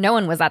 and no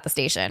one was at the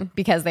station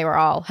because they were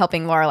all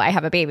helping Lorelai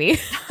have a baby.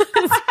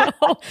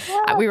 So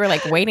we were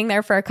like waiting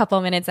there for a couple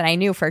of minutes, and I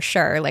knew for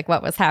sure like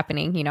what was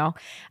happening,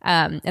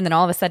 and then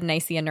all of a sudden I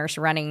see a nurse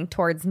running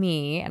towards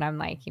me, and I'm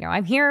like,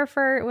 I'm here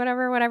for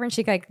whatever. And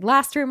she like,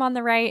 last room on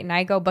the right, and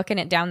I go booking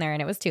it down there,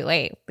 and it was too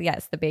late.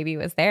 Yes, the baby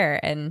was there.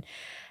 And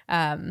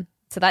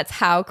so that's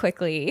how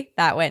quickly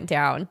that went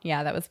down.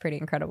 Yeah, that was pretty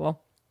incredible.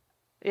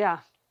 Yeah.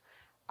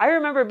 I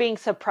remember being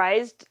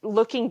surprised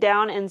looking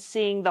down and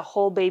seeing the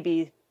whole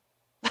baby.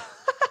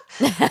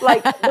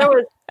 Like there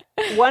was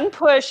one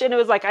push and it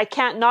was like, I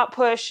can't not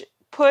push,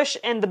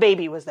 and the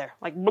baby was there.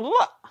 Like,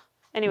 blah.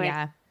 Anyway,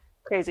 yeah.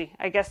 Crazy.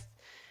 I guess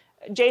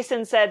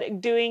Jason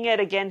said doing it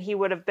again, he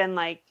would have been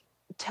like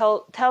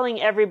telling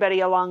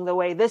everybody along the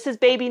way, this is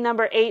baby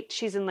number 8.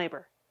 She's in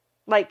labor.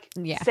 Like,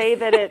 say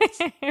that it's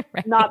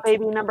right. Not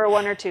baby number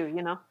 1 or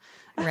 2,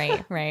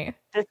 Right.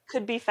 It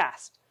could be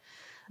fast.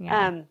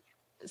 Yeah.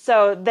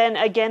 So then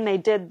again, they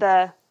did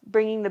the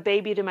bringing the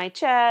baby to my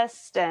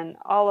chest and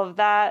all of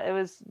that. It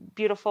was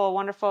beautiful,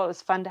 wonderful. It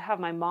was fun to have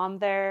my mom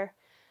there.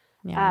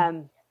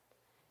 Yeah.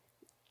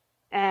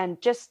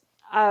 And just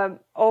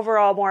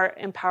overall more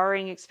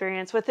empowering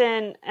experience.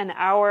 Within an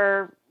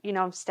hour,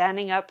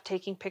 standing up,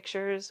 taking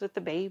pictures with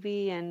the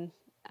baby. And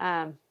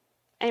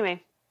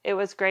anyway, it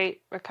was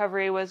great.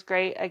 Recovery was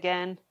great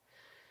again.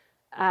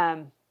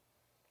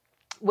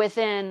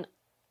 Within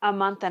a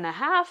month and a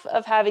half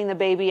of having the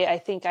baby, I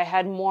think I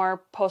had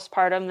more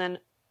postpartum than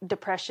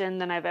depression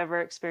than I've ever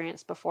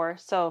experienced before.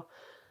 So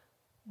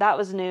that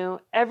was new.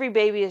 Every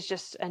baby is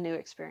just a new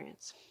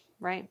experience,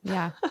 right?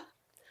 Yeah.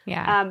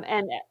 Yeah.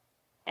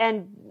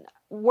 And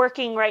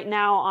working right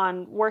now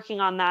on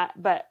working on that,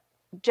 but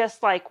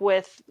just like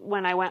with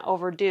when I went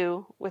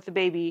overdue with the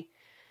baby,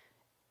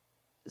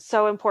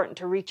 so important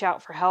to reach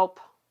out for help.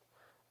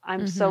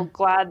 I'm so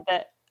glad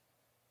that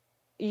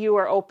you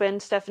were open,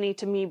 Stephanie,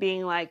 to me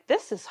being like,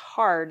 this is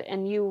hard.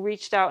 And you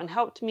reached out and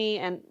helped me.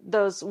 And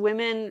those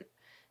women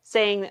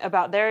saying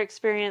about their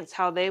experience,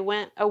 how they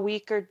went a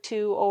week or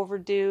 2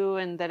 overdue,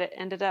 and that it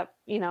ended up,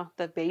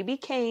 the baby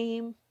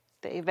came,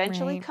 they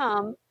eventually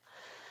come,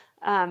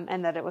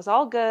 and that it was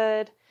all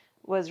good,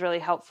 was really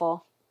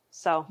helpful.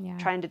 So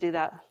trying to do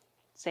that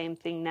same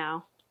thing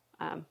now,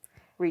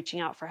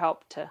 reaching out for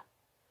help to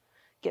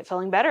get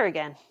feeling better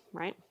again.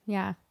 Right.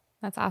 Yeah.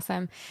 That's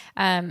awesome.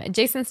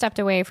 Jason stepped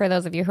away, for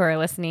those of you who are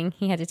listening.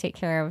 He had to take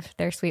care of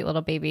their sweet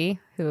little baby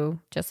who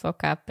just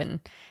woke up, and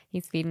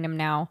he's feeding him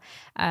now.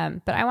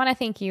 But I want to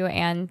thank you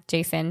and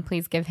Jason.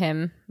 Please give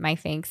him my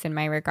thanks and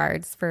my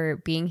regards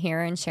for being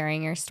here and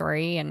sharing your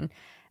story. And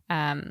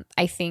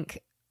I think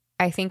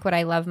what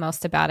I love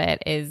most about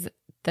it is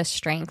the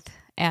strength.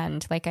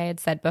 And like I had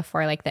said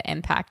before, like the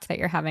impact that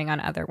you're having on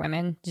other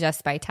women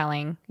just by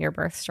telling your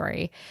birth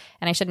story.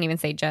 And I shouldn't even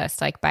say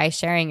just, like by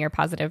sharing your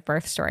positive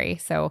birth story.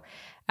 So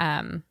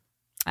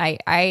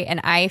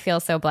I feel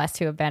so blessed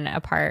to have been a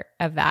part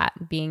of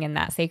that, being in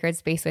that sacred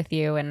space with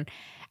you. And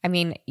I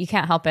mean, you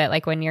can't help it.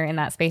 Like when you're in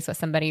that space with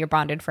somebody, you're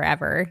bonded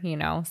forever,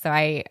 So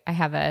I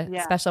have a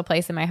special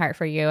place in my heart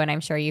for you. And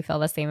I'm sure you feel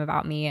the same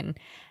about me. And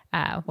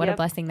what a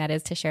blessing that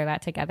is to share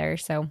that together.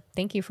 So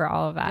thank you for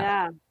all of that.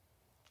 Yeah.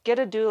 Get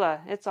a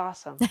doula. It's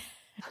awesome.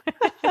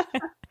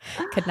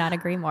 Could not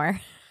agree more.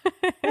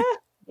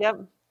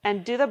 Yep.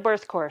 And do the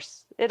birth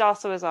course. It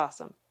also is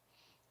awesome.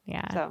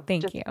 Yeah. So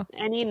thank you.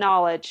 Any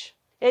knowledge.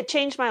 It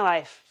changed my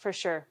life for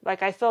sure.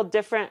 Like I feel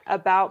different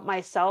about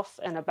myself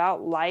and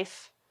about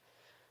life.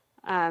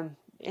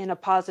 in a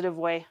positive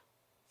way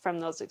from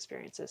those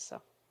experiences.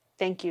 So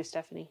thank you,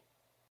 Stephanie.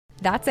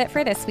 That's it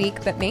for this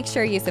week, but make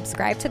sure you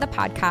subscribe to the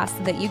podcast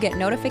so that you get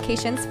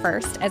notifications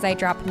first as I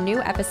drop a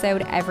new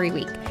episode every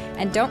week.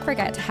 And don't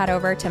forget to head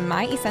over to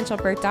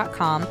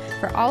myessentialbirth.com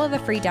for all of the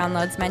free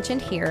downloads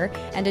mentioned here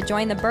and to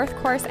join the birth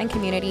course and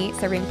community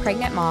serving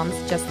pregnant moms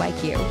just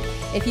like you.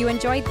 If you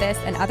enjoyed this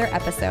and other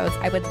episodes,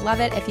 I would love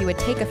it if you would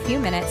take a few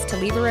minutes to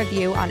leave a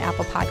review on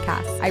Apple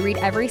Podcasts. I read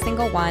every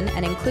single one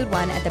and include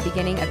one at the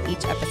beginning of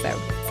each episode.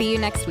 See you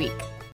next week.